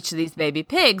shots to each of these baby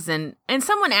pigs. And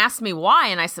someone asked me why,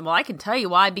 and I said, well, I can tell you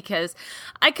why, because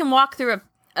I can walk through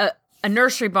a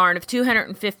nursery barn of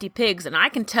 250 pigs, and I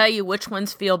can tell you which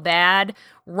ones feel bad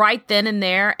right then and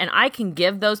there, and I can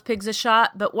give those pigs a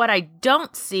shot. But what I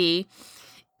don't see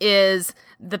is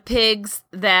the pigs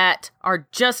that are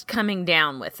just coming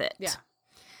down with it. Yeah.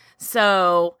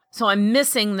 So I'm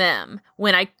missing them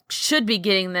when I should be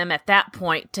getting them at that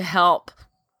point to help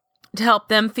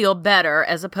them feel better,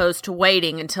 as opposed to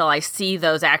waiting until I see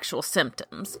those actual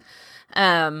symptoms.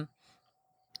 And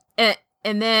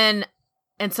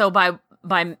so by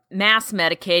mass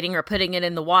medicating or putting it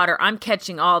in the water, I'm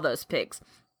catching all those pigs.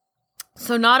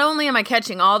 So not only am I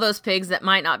catching all those pigs that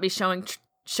might not be showing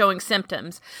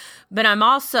symptoms, but I'm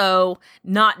also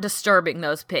not disturbing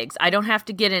those pigs. I don't have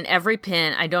to get in every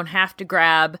pen. I don't have to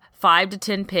grab 5 to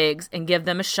 10 pigs and give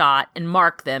them a shot and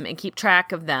mark them and keep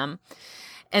track of them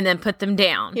and then put them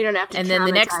down. You don't have to And then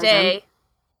the next day,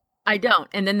 I don't.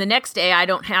 And then the next day, I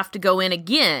don't have to go in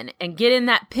again and get in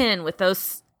that pen with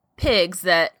those pigs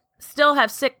that still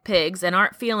have sick pigs and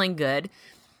aren't feeling good,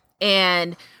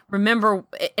 and remember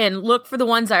and look for the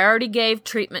ones I already gave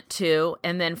treatment to,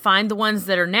 and then find the ones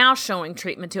that are now showing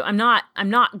treatment to. I'm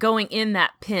not going in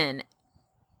that pen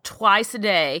twice a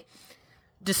day,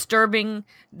 disturbing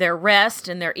their rest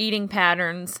and their eating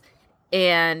patterns,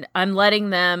 and I'm letting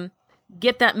them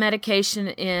get that medication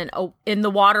in the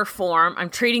water form. I'm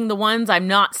treating the ones I'm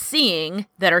not seeing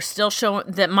that are still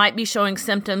that might be showing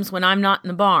symptoms when I'm not in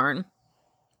the barn.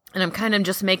 And I'm kind of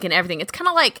just making everything. It's kind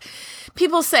of like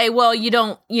people say, well, you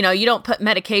don't put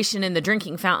medication in the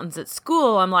drinking fountains at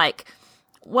school. I'm like,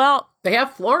 well, they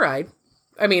have fluoride.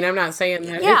 I mean, I'm not saying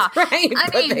that it's right,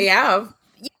 but they have.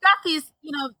 You got these,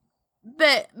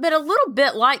 but a little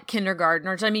bit like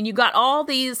kindergartners. I mean, you got all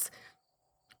these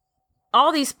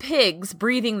pigs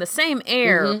breathing the same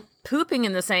air, pooping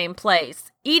in the same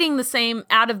place, eating the same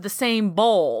out of the same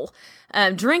bowl,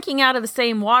 drinking out of the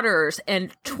same waters,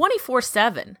 and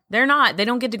 24/7. They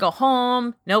don't get to go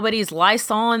home. Nobody's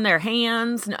Lysol their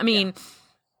hands. I mean,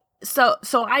 so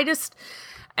I just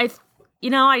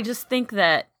think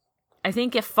that, I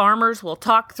think if farmers will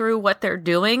talk through what they're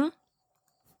doing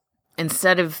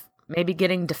instead of maybe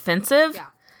getting defensive. Yeah.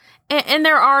 And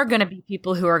there are going to be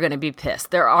people who are going to be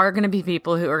pissed. There are going to be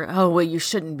people who are, oh, well, you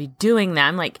shouldn't be doing that.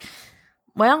 I'm like,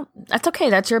 well, that's okay.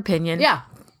 That's your opinion. Yeah.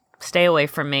 Stay away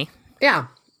from me. Yeah.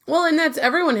 Well, and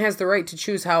everyone has the right to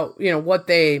choose how, what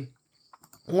they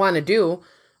want to do.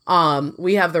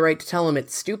 We have the right to tell them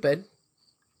it's stupid.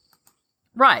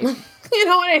 Right. You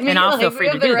know what I mean? And I'll feel free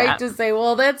to do that. We have the right to say,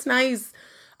 well, that's nice.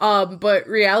 But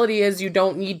reality is you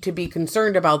don't need to be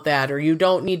concerned about that, or you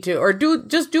don't need to, or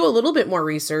just do a little bit more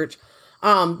research.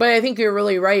 But I think you're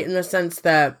really right in the sense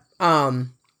that,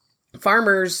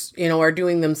 farmers, are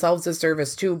doing themselves a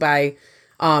service too by,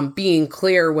 being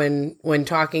clear when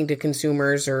talking to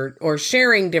consumers or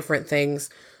sharing different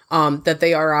things, that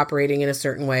they are operating in a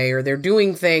certain way, or they're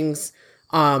doing things,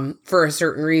 for a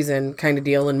certain reason kind of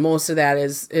deal. And most of that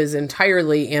is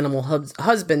entirely animal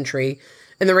husbandry.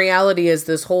 And the reality is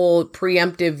this whole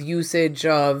preemptive usage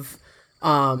of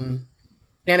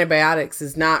antibiotics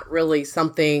is not really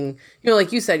something,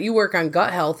 like you said, you work on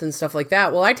gut health and stuff like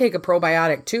that. Well, I take a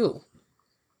probiotic too.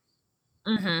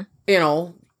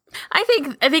 Mm-hmm.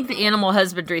 I think the animal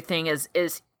husbandry thing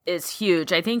is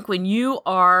huge. I think when you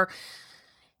are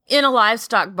in a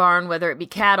livestock barn, whether it be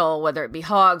cattle, whether it be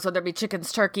hogs, whether it be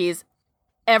chickens, turkeys,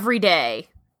 every day,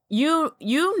 you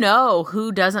know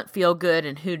who doesn't feel good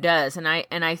and who does. And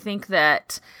I think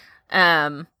that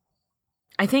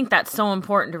that's so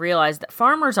important to realize that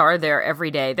farmers are there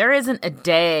every day. There isn't a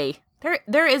day.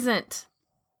 There isn't.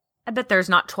 I bet there's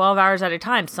not 12 hours at a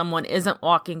time someone isn't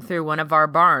walking through one of our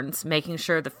barns, making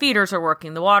sure the feeders are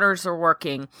working, the waters are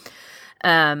working,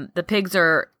 the pigs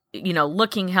are,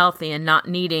 looking healthy and not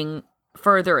needing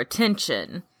further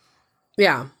attention.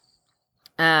 Yeah.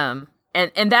 And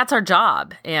that's our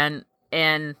job and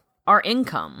our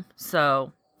income.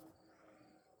 So.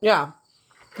 Yeah.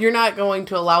 You're not going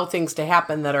to allow things to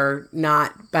happen that are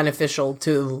not beneficial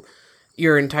to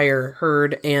your entire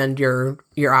herd and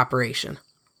your operation.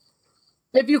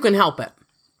 If you can help it.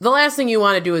 The last thing you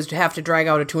want to do is to have to drag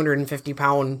out a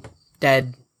 250-pound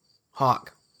dead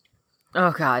hog.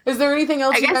 Oh, God. Is there anything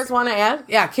else you guys want to add?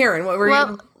 Yeah, Karen, what were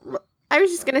you? I was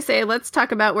just going to say, let's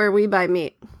talk about where we buy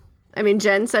meat. I mean,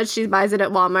 Jen says she buys it at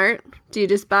Walmart. Do you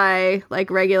just buy like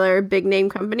regular big name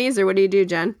companies, or what do you do,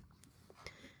 Jen?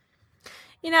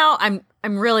 You know, I'm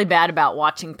really bad about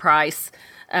watching price.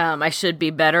 I should be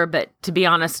better, but to be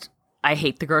honest, I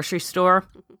hate the grocery store.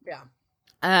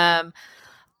 Yeah.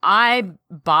 I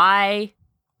buy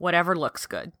whatever looks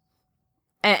good.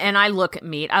 And I look at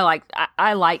meat.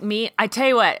 I like meat. I tell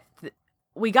you what,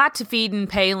 we got to feeding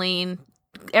Paylene.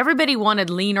 Everybody wanted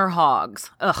leaner hogs.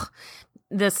 Ugh,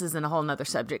 this isn't a whole nother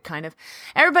subject, kind of.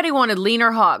 Everybody wanted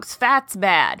leaner hogs. Fat's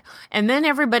bad. And then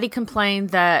everybody complained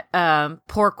that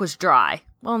pork was dry.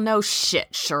 Well, no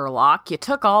shit, Sherlock. You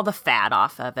took all the fat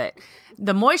off of it.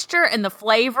 The moisture and the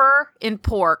flavor in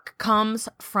pork comes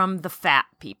from the fat,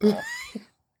 people.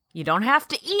 You don't have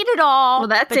to eat it all. Well,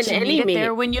 that's but in you any need meat. it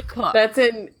there when you cook. That's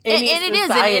in any and it is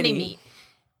in any meat.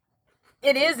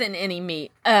 It is in any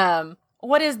meat.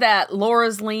 What is that?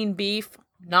 Laura's lean beef.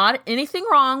 Not anything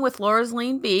wrong with Laura's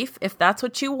lean beef if that's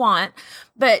what you want,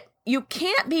 but you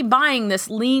can't be buying this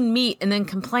lean meat and then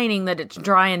complaining that it's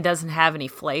dry and doesn't have any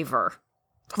flavor.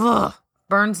 Ugh,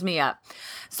 burns me up.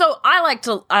 So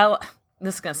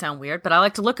this is going to sound weird, but I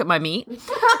like to look at my meat.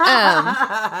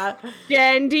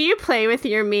 Jen, do you play with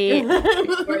your meat?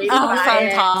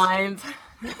 Sometimes.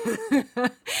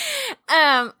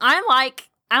 I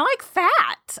like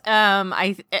fat.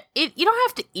 You don't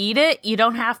have to eat it. You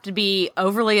don't have to be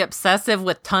overly obsessive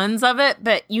with tons of it,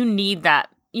 but you need that.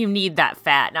 You need that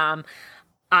fat.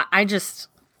 I just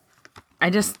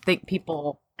think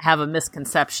people have a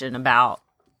misconception about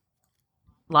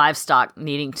livestock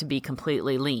needing to be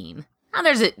completely lean.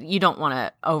 Now, you don't want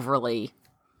to overly,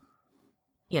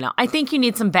 I think you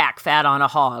need some back fat on a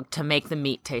hog to make the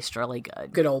meat taste really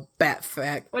good. Good old bat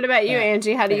fat. What about you,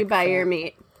 Angie? How do you buy your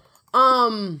meat?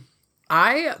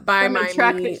 I buy From my a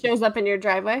truck meat. that shows up in your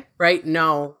driveway? Right?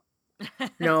 No,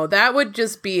 that would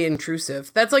just be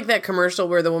intrusive. That's like that commercial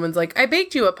where the woman's like, I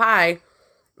baked you a pie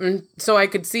so I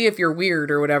could see if you're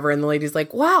weird or whatever. And the lady's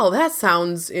like, wow, that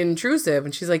sounds intrusive.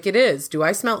 And she's like, it is. Do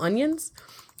I smell onions?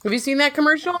 Have you seen that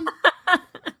commercial?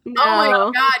 No. Oh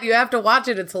my God, you have to watch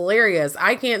it. It's hilarious.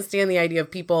 I can't stand the idea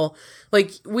of people,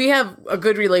 like, we have a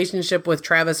good relationship with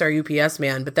Travis, our UPS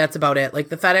man, but that's about it. Like,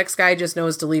 the FedEx guy just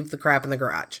knows to leave the crap in the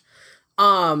garage.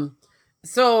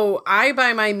 So I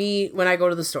buy my meat when I go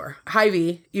to the store.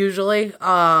 Hy-Vee, usually.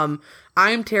 I'm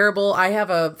terrible. I have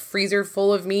a freezer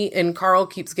full of meat, and Carl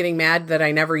keeps getting mad that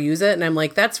I never use it, and I'm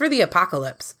like, that's for the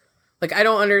apocalypse. Like, I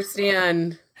don't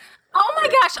understand. Oh my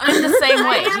gosh, I'm the same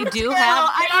way. You do have.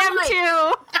 I am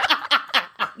too.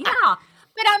 Yeah.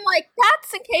 But I'm like,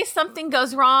 that's in case something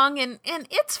goes wrong and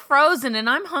it's frozen and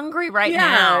I'm hungry right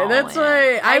now. Yeah, that's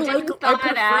why I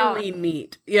prefer lean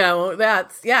meat.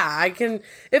 I can,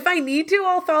 if I need to,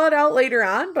 I'll thaw it out later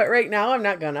on, but right now I'm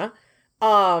not gonna.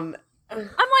 I'm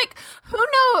like, who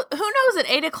knows at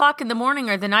 8:00 in the morning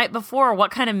or the night before what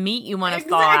kind of meat you want to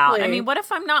thaw out? I mean, what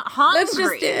if I'm not hungry That's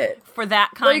just it. for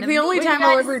that kind of meat? Like, the only time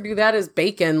I'll ever do that is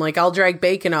bacon. Like, I'll drag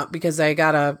bacon up because I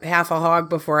got a half a hog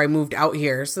before I moved out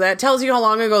here. So that tells you how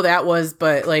long ago that was.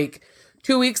 But, like,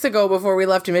 2 weeks ago before we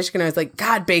left to Michigan, I was like,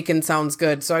 God, bacon sounds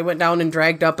good. So I went down and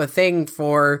dragged up a thing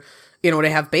for, to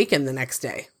have bacon the next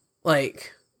day.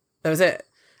 Like, that was it.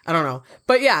 I don't know.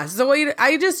 But yeah, so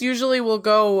I just usually will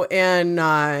go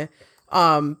and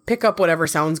pick up whatever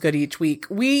sounds good each week.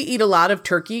 We eat a lot of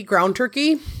turkey, ground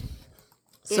turkey.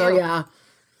 So yeah.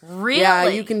 Really? Yeah,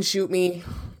 you can shoot me.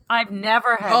 I've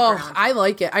never had ground. I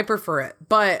like it. I prefer it.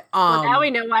 But well, now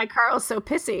we know why Carl's so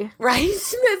pissy. Right?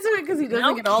 That's because he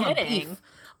doesn't get all the beef.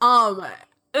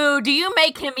 Ooh, do you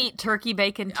make him eat turkey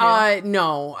bacon too?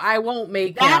 No, I won't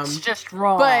make him. That's just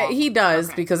wrong. But he does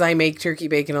because I make turkey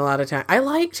bacon a lot of time. I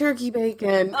like turkey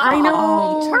bacon. I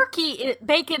know. Turkey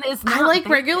bacon is not I like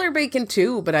bacon. regular bacon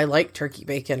too, but I like turkey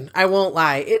bacon. I won't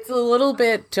lie. It's a little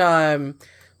bit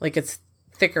like it's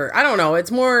thicker. I don't know.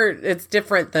 It's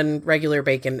different than regular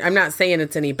bacon. I'm not saying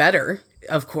it's any better.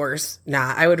 Of course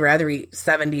not. I would rather eat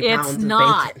 70 pounds of bacon. It's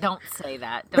not. Don't say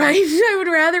that. Right? I would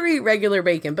rather eat regular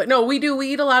bacon. But no, we do.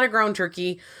 We eat a lot of ground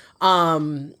turkey.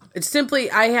 It's simply,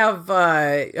 I have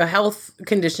a health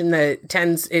condition that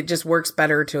it just works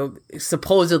better to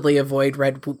supposedly avoid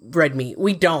red meat.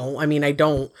 We don't. I mean, I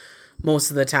don't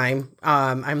most of the time.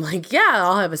 I'm like, yeah,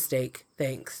 I'll have a steak.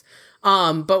 Thanks.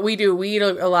 But we do. We eat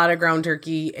a lot of ground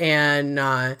turkey and,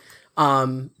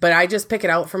 but I just pick it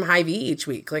out from Hy-Vee each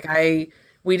week. Like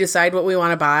we decide what we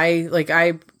want to buy. Like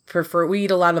we eat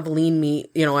a lot of lean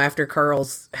meat, after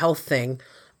Carl's health thing.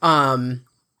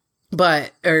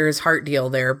 But or his heart deal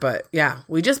there. But yeah,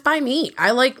 we just buy meat.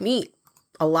 I like meat.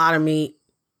 A lot of meat.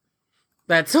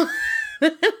 That's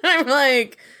I'm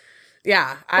like,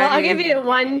 Yeah. I'll give you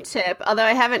one tip, although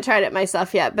I haven't tried it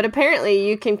myself yet. But apparently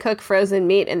you can cook frozen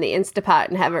meat in the Instapot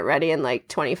and have it ready in like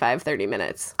 25, 30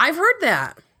 minutes. I've heard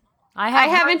that. I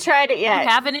haven't tried it yet. You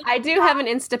haven't? I do have an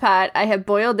Instapot. I have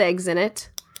boiled eggs in it.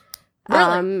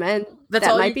 Really? And that's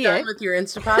that all might you've be done it. with your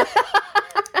Instapot?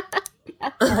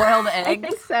 Boiled I eggs.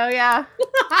 think so, yeah.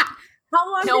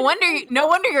 How long? No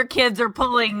wonder your kids are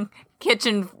pulling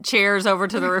kitchen chairs over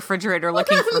to the refrigerator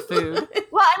looking for food.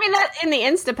 Well, I mean, that in the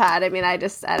Instapot. I mean, I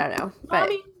don't know.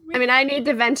 But I need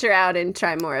to venture out and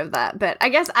try more of that. But I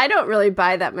guess I don't really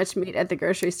buy that much meat at the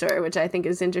grocery store, which I think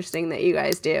is interesting that you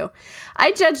guys do.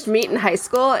 I judged meat in high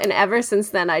school, and ever since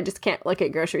then, I just can't look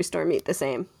at grocery store meat the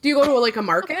same. Do you go to like a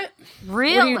market?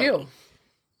 Really? What do you do?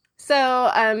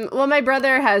 So, well, my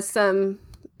brother has some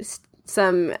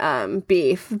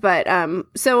beef, but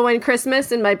so when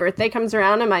Christmas and my birthday comes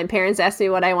around and my parents ask me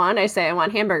what I want, I say I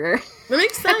want hamburger. That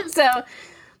makes sense. So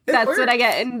that's what I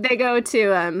get. And they go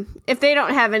to if they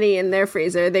don't have any in their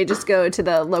freezer, they just go to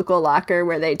the local locker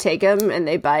where they take them and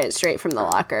they buy it straight from the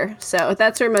locker. So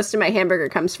that's where most of my hamburger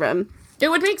comes from. It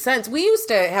would make sense. We used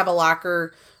to have a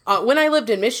locker when I lived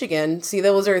in Michigan. See,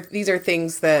 these are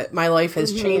things that my life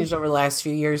has changed over the last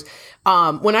few years.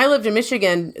 When I lived in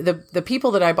Michigan, the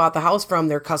people that I bought the house from,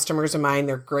 they're customers of mine.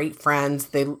 They're great friends.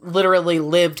 They literally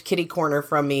lived kitty corner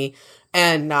from me,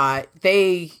 and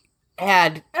they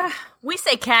had. We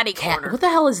say catty corner. What the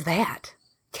hell is that?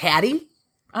 Caddy?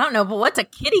 I don't know, but what's a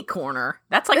kitty corner?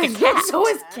 That's like a cat. So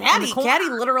is caddy. Caddy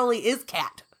literally is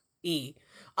cat.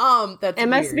 That's it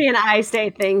must be an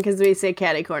I-State thing because we say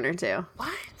catty corner too.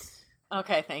 What?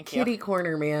 Okay, thank you. Kitty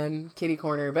corner, man. Kitty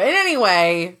corner. But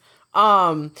anyway,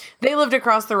 they lived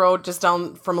across the road just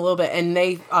down from a little bit, and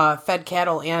they fed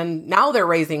cattle, and now they're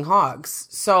raising hogs.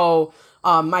 So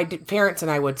my parents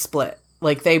and I would split.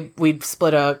 Like we'd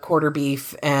split a quarter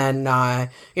beef and,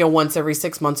 once every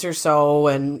 6 months or so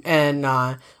and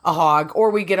a hog,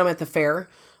 or we get them at the fair.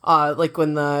 Like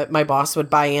when my boss would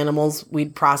buy animals,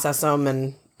 we'd process them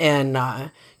and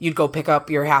you'd go pick up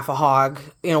your half a hog.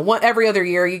 Every other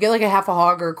year you get like a half a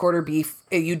hog or a quarter beef.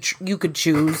 You could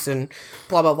choose and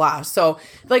blah, blah, blah. So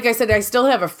like I said, I still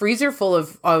have a freezer full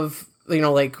of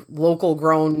like local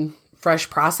grown, fresh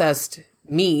processed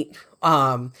meat.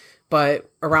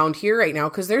 But around here right now,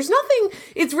 because there's nothing,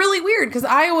 it's really weird because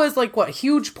Iowa's like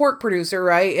huge pork producer,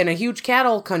 right? And a huge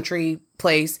cattle country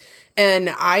place. And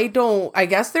I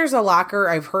guess there's a locker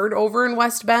I've heard over in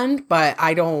West Bend, but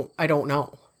I don't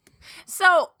know.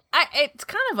 So it's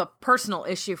kind of a personal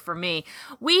issue for me.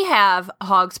 We have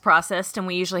hogs processed, and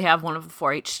we usually have one of the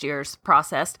 4-H steers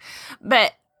processed.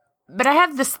 But I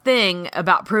have this thing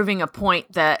about proving a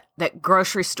point that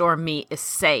grocery store meat is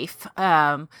safe.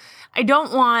 I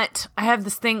have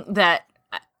this thing that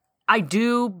I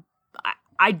do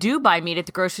buy meat at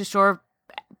the grocery store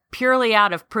purely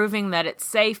out of proving that it's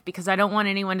safe, because I don't want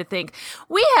anyone to think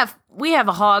we have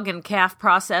a hog and calf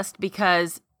processed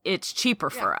because it's cheaper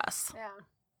for us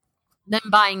than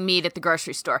buying meat at the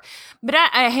grocery store. But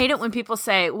I hate it when people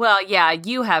say, well, yeah,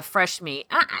 you have fresh meat.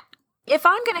 If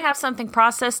I'm going to have something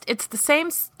processed, it's the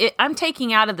same. I'm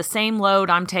taking out of the same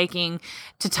load I'm taking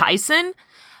to Tyson,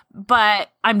 but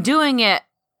I'm doing it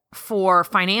for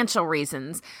financial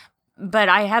reasons. But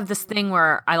I have this thing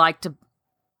where I like to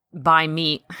buy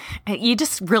meat. You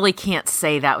just really can't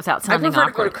say that without sounding awkward.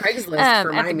 I prefer to go to Craigslist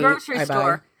for my at the meat grocery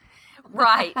store.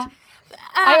 Right.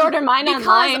 I order mine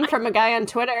online from a guy on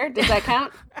Twitter. Does that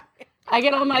count? I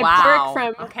get all my pork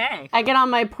from. Okay. I get all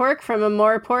my pork from a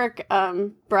More Pork,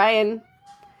 Brian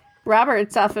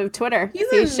Roberts off of Twitter.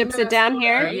 He ships it down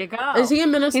here. There you go. Is he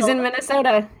in Minnesota? He's in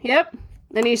Minnesota. Yep.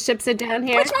 And he ships it down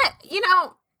here. Which,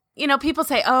 people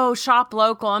say, "Oh, shop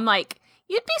local." I'm like,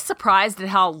 you'd be surprised at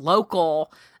how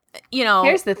local.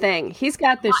 Here's the thing. He's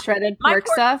got this shredded pork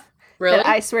stuff. Really? That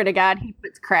I swear to God, he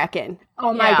puts crack in.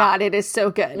 Oh my God, it is so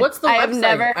good. What's the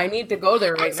website? I need to go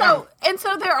there now. And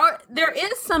so there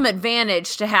is some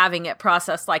advantage to having it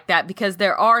processed like that, because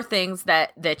there are things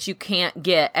that you can't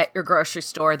get at your grocery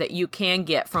store that you can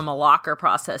get from a locker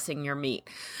processing your meat.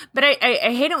 But I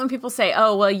hate it when people say,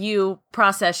 "Oh, well, you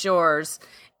process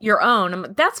your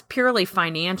own." That's purely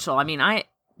financial. I mean,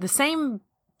 the same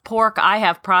pork I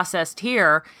have processed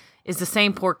here is the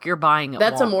same pork you're buying at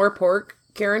That's Walmart. a More Pork,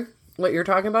 Karen? What you're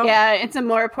talking about? Yeah, it's a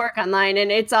More Pork online,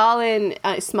 and it's all in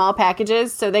small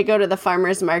packages. So they go to the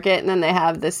farmer's market, and then they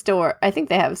have the store. I think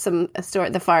they have a store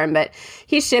at the farm, but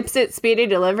he ships it speedy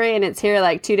delivery, and it's here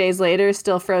like 2 days later,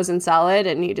 still frozen solid,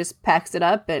 and he just packs it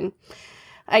up. And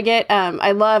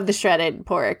I love the shredded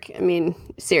pork. I mean,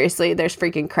 seriously, there's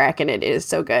freaking crack in it. It is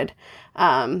so good.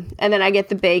 And then I get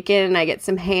the bacon, and I get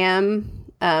some ham.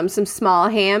 some small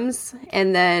hams,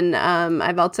 and then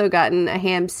I've also gotten a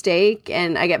ham steak,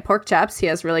 and I get pork chops. He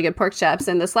has really good pork chops.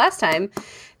 And this last time,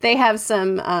 they have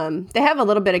some. They have a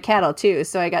little bit of cattle too,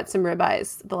 so I got some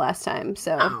ribeyes the last time.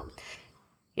 So,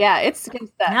 yeah, it's good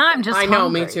stuff. Now I'm just. I know,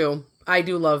 me too. I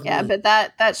do love. Yeah, meat. but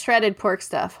that shredded pork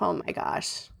stuff. Oh my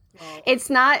gosh, it's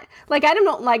not like I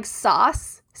don't like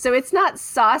sauce. So it's not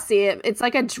saucy. It's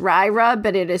like a dry rub,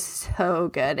 but it is so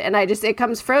good. And it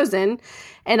comes frozen,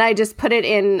 and I just put it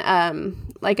in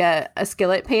like a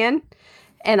skillet pan,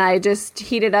 and I just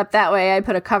heat it up that way. I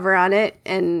put a cover on it,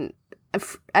 and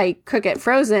I cook it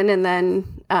frozen, and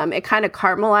then it kind of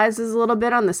caramelizes a little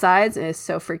bit on the sides, and it's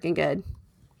so freaking good.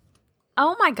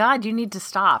 Oh my God, you need to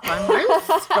stop.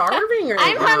 I'm starving right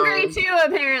I'm now. hungry too,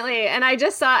 apparently. And I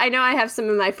know I have some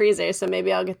in my freezer, so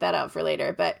maybe I'll get that out for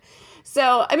later. But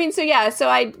so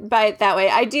I buy it that way.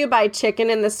 I do buy chicken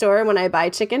in the store when I buy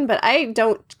chicken, but I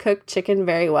don't cook chicken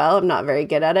very well. I'm not very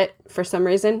good at it for some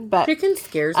reason. But Chicken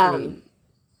scares me.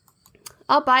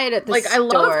 I'll buy it at the store. I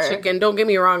love chicken. Don't get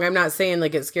me wrong. I'm not saying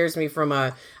like it scares me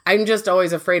I'm just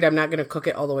always afraid I'm not going to cook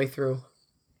it all the way through.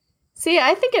 See,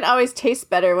 I think it always tastes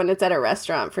better when it's at a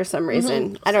restaurant for some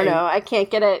reason. I don't know. I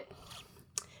can't get it.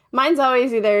 Mine's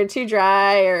always either too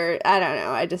dry or I don't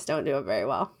know. I just don't do it very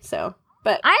well. So,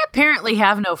 but I apparently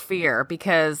have no fear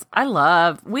because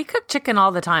we cook chicken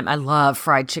all the time. I love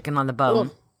fried chicken on the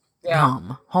bone. Yeah.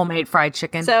 Yum. Homemade fried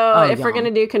chicken. So if we're going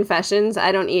to do confessions,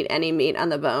 I don't eat any meat on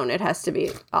the bone. It has to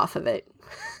be off of it.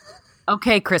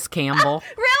 Okay, Chris Campbell.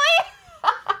 Really?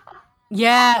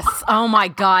 Yes. Oh my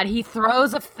God. He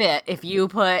throws a fit if you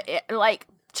put like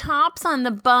chops on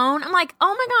the bone. I'm like,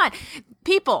 oh my God.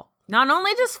 People, not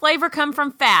only does flavor come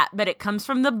from fat, but it comes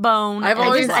from the bone. I've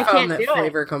always I found can't that do it.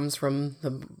 flavor comes from the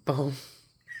bone.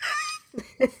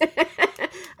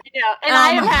 And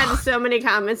I have had so many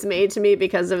comments made to me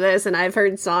because of this, and I've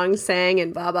heard songs sang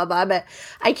and blah, blah, blah, but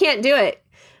I can't do it.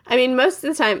 I mean, most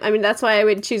of the time, that's why I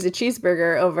would choose a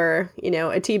cheeseburger over,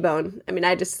 a T-bone. I mean,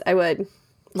 I would.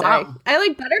 Sorry. Wow. I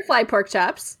like butterfly pork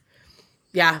chops.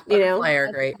 Yeah, butterfly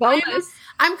are great. Boneless.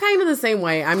 I'm kind of the same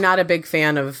way. I'm not a big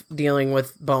fan of dealing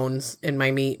with bones in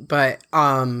my meat, but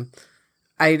I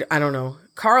don't know.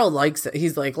 Carl likes it.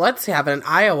 He's like, let's have an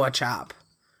Iowa chop,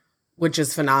 which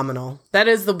is phenomenal. That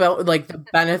is the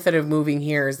benefit of moving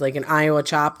here is like an Iowa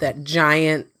chop, that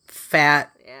giant fat.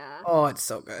 Yeah. Oh, it's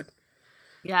so good.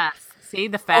 Yes. See,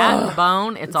 the fat, the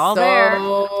bone, it's all so there.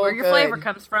 That's where your good. flavor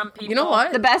comes from, people. You know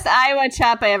what? The best Iowa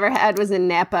chop I ever had was in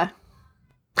Napa.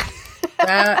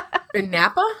 In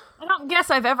Napa? I don't guess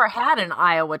I've ever had an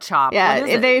Iowa chop.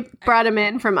 Yeah, they brought them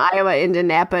in from Iowa into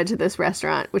Napa to this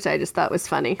restaurant, which I just thought was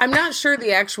funny. I'm not sure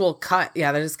the actual cut.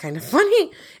 Yeah, that is kind of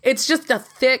funny. It's just a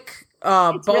thick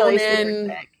bone really in.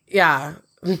 super thick. Yeah,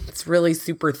 it's really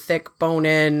super thick bone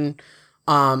in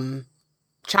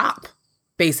chop,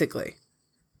 basically.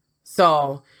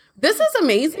 So this is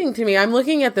amazing to me. I'm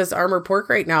looking at this Armor pork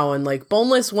right now, and like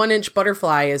boneless 1-inch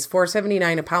butterfly is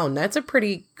 $4.79 a pound. That's a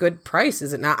pretty good price,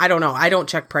 is it not? I don't know. I don't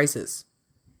check prices.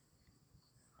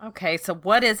 Okay, so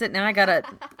what is it? Now I gotta...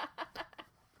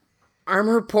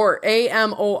 Armor pork,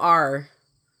 AMOR.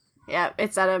 Yeah,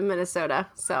 it's out of Minnesota,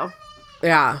 so...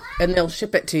 Yeah, and they'll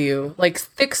ship it to you. Like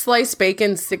thick sliced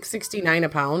bacon, $6.69 a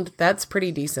pound. That's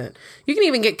pretty decent. You can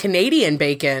even get Canadian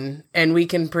bacon, and we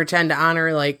can pretend to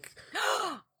honor like...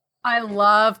 I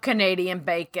love Canadian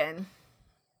bacon.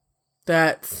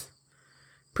 That's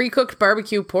pre-cooked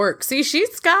barbecue pork. See,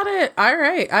 she's got it. All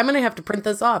right. I'm going to have to print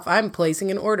this off. I'm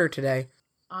placing an order today.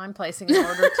 I'm placing an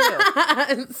order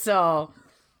too. So.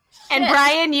 And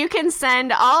Brian, you can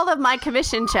send all of my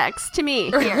commission checks to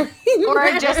me here.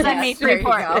 Or just send me free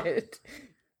pork.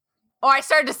 Or I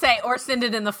started to say, or send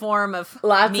it in the form of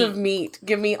lots meat. of meat.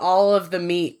 Give me all of the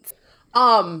meat.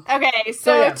 Okay,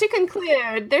 so yeah. to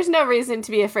conclude, there's no reason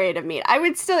to be afraid of meat. I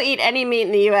would still eat any meat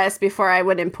in the U.S. before I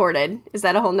would imported. Is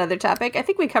that a whole nother topic? I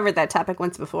think we covered that topic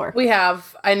once before. We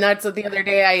have, and that's the other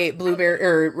day I ate blueberry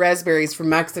or raspberries from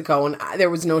Mexico, and there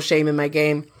was no shame in my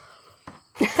game.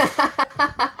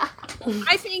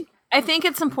 I think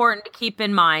it's important to keep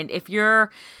in mind if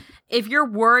you're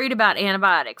worried about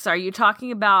antibiotics, are you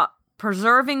talking about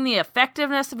preserving the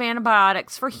effectiveness of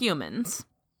antibiotics for humans?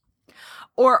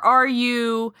 Or are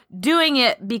you doing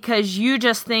it because you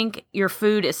just think your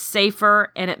food is safer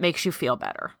and it makes you feel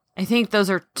better? I think those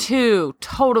are two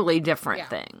totally different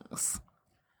things.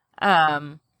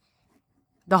 The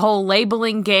whole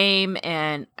labeling game,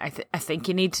 and I think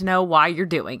you need to know why you're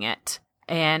doing it.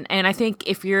 And I think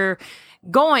if you're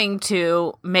going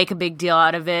to make a big deal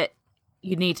out of it,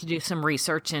 you need to do some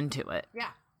research into it. Yeah.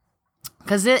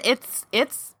 because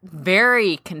it's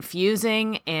very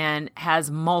confusing and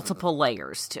has multiple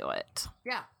layers to it.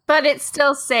 Yeah. But it's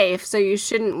still safe, so you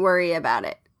shouldn't worry about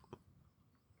it.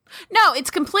 No, it's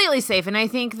completely safe, and I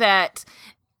think that's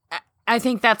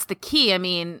the key. I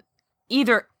mean,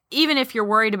 even if you're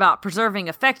worried about preserving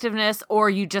effectiveness, or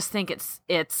you just think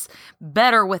it's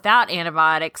better without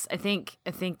antibiotics, I think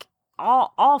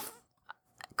all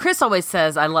Chris always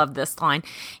says, I love this line.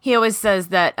 He always says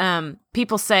that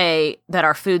people say that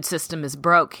our food system is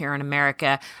broke here in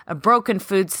America. A broken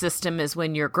food system is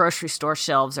when your grocery store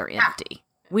shelves are empty.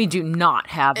 We do not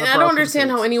have. And I don't understand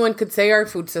how anyone could say our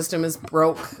food system is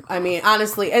broke. I mean,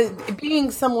 honestly, being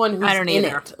someone who's in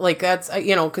it, like that's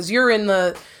because you're in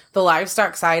the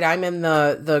livestock side, I'm in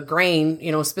the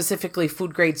grain, specifically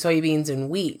food grade soybeans and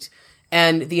wheat,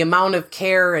 and the amount of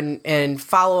care and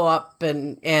follow up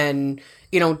and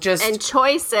just and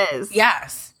choices.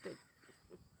 Yes.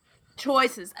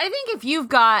 Choices. I think if you've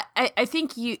got, I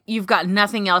think you've got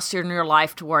nothing else in your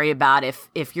life to worry about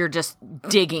if you're just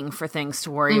digging for things to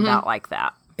worry about like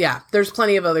that. Yeah, there's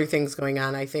plenty of other things going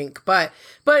on, I think, but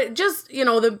just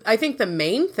I think the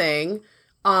main thing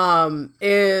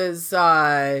is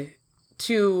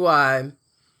to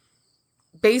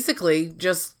basically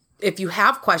just, if you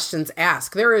have questions,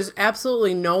 ask. There is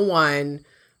absolutely no one.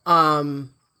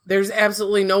 There's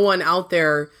absolutely no one out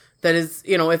there that is,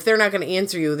 if they're not going to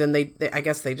answer you, then they I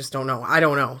guess they just don't know. I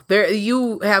don't know.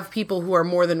 You have people who are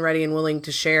more than ready and willing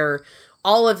to share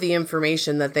all of the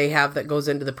information that they have that goes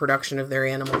into the production of their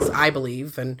animals, I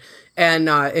believe. And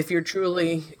if you're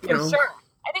truly, For sure.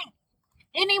 I think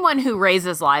anyone who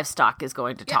raises livestock is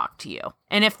going to talk to you.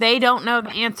 And if they don't know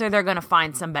the answer, they're going to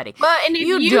find somebody. Well, and if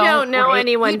you don't know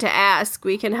anyone to ask,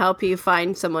 we can help you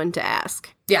find someone to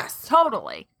ask. Yes.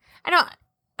 Totally.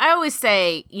 I always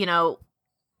say,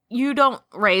 you don't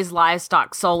raise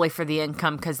livestock solely for the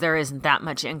income, because there isn't that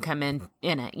much income in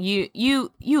it. You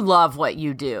love what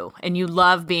you do, and you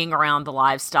love being around the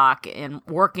livestock and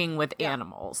working with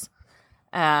animals.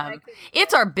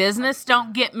 It's our business.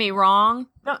 Don't get me wrong.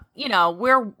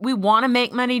 We want to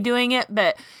make money doing it,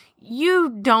 but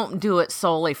you don't do it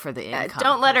solely for the income.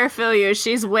 Don't let her fool you.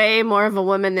 She's way more of a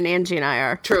woman than Angie and I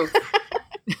are. True.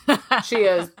 She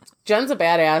is. Jen's a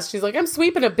badass. She's like, I'm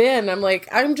sweeping a bin. I'm like,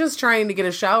 I'm just trying to get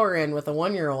a shower in with a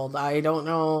 1-year-old. I don't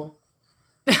know.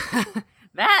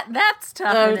 That's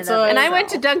tough. And I went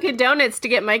to Dunkin' Donuts to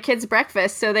get my kids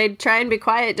breakfast, so they'd try and be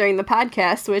quiet during the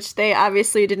podcast, which they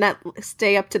obviously did not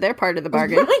stay up to their part of the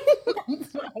bargain.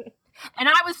 And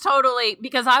I was totally,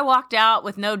 because I walked out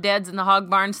with no deads in the hog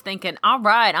barns thinking, all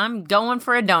right, I'm going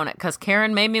for a donut because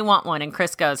Karen made me want one. And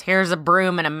Chris goes, here's a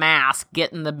broom and a mask,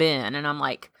 get in the bin. And I'm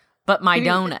like, but my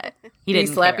donut. He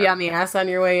didn't slap care. you on the ass on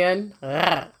your way in?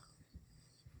 No.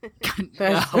 Thank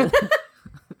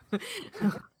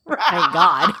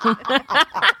God.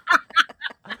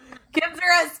 Kids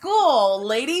are at school,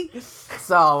 lady.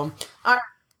 So,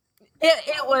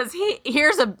 it was,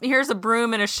 here's a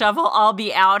broom and a shovel. I'll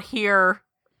be out here,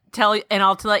 and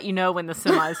I'll let you know when the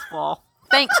semi's full.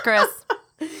 Thanks, Chris.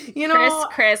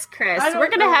 Chris. We're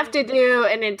going to have to do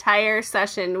an entire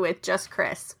session with just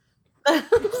Chris.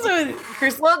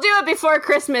 Chris. We'll do it before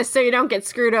Christmas so you don't get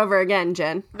screwed over again,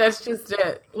 Jen. That's just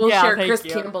it. We'll share Chris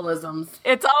Campbellisms.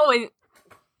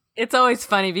 It's always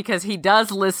funny because he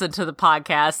does listen to the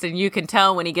podcast, and you can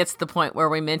tell when he gets to the point where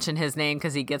we mention his name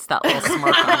because he gets that little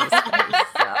smirk on his face.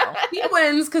 So. He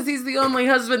wins because he's the only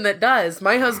husband that does.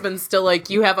 My husband's still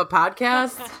like, you have a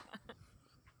podcast?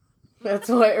 That's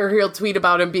what, or he'll tweet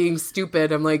about him being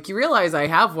stupid. I'm like, you realize I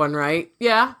have one, right?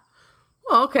 Yeah.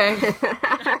 Well, okay.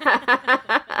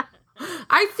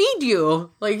 I feed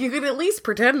you. Like, you could at least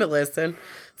pretend to listen.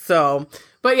 So,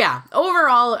 but yeah,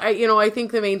 overall, I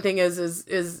think the main thing is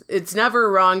it's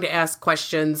never wrong to ask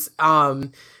questions.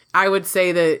 I would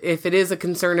say that if it is a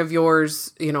concern of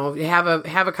yours, have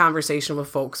a conversation with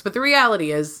folks. But the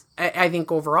reality is, I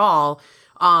think overall,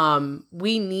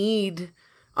 we need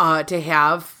to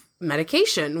have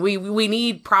medication. We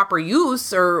need proper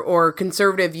use or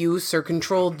conservative use or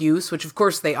controlled use, which of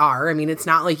course they are. I mean, it's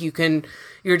not like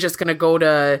you're just going to go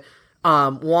to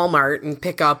Walmart and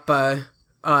pick up a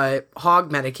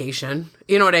hog medication.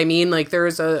 You know what I mean? Like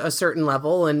there's a certain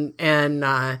level and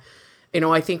I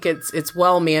think it's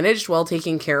well managed, well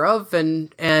taken care of.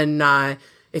 And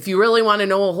if you really want to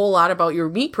know a whole lot about your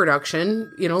meat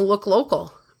production, look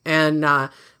local. And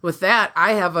with that,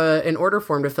 I have an order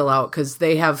form to fill out because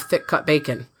they have thick cut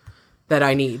bacon that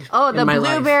I need. Oh, the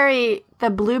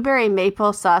blueberry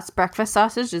maple sauce breakfast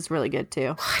sausage is really good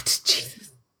too. What?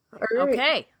 Jesus.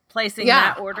 Okay. Placing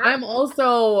that order. I'm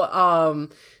also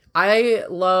I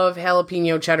love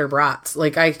jalapeno cheddar brats.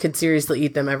 Like, I could seriously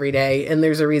eat them every day, and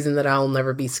there's a reason that I'll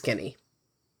never be skinny.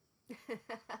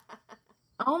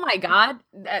 Oh my God.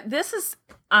 This is...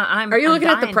 Are you looking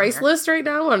at the price list right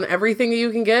now on everything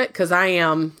you can get? Because I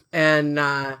am, and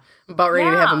I'm about ready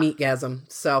to have a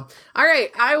meat-gasm. So, all right,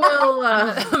 I will...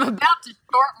 I'm about to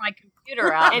short my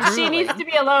computer out. And she needs to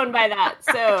be alone by that,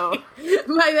 so...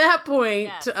 By that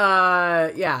point,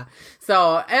 yeah.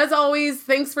 So, as always,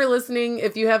 thanks for listening.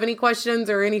 If you have any questions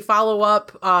or any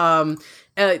follow-up,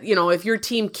 if you're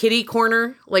team kitty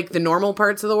corner, like the normal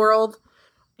parts of the world,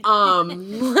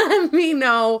 let me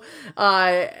know.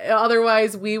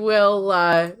 Otherwise,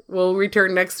 we'll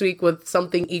return next week with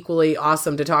something equally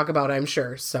awesome to talk about, I'm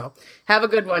sure. So, have a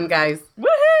good one, guys.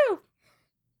 Woohoo!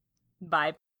 Bye.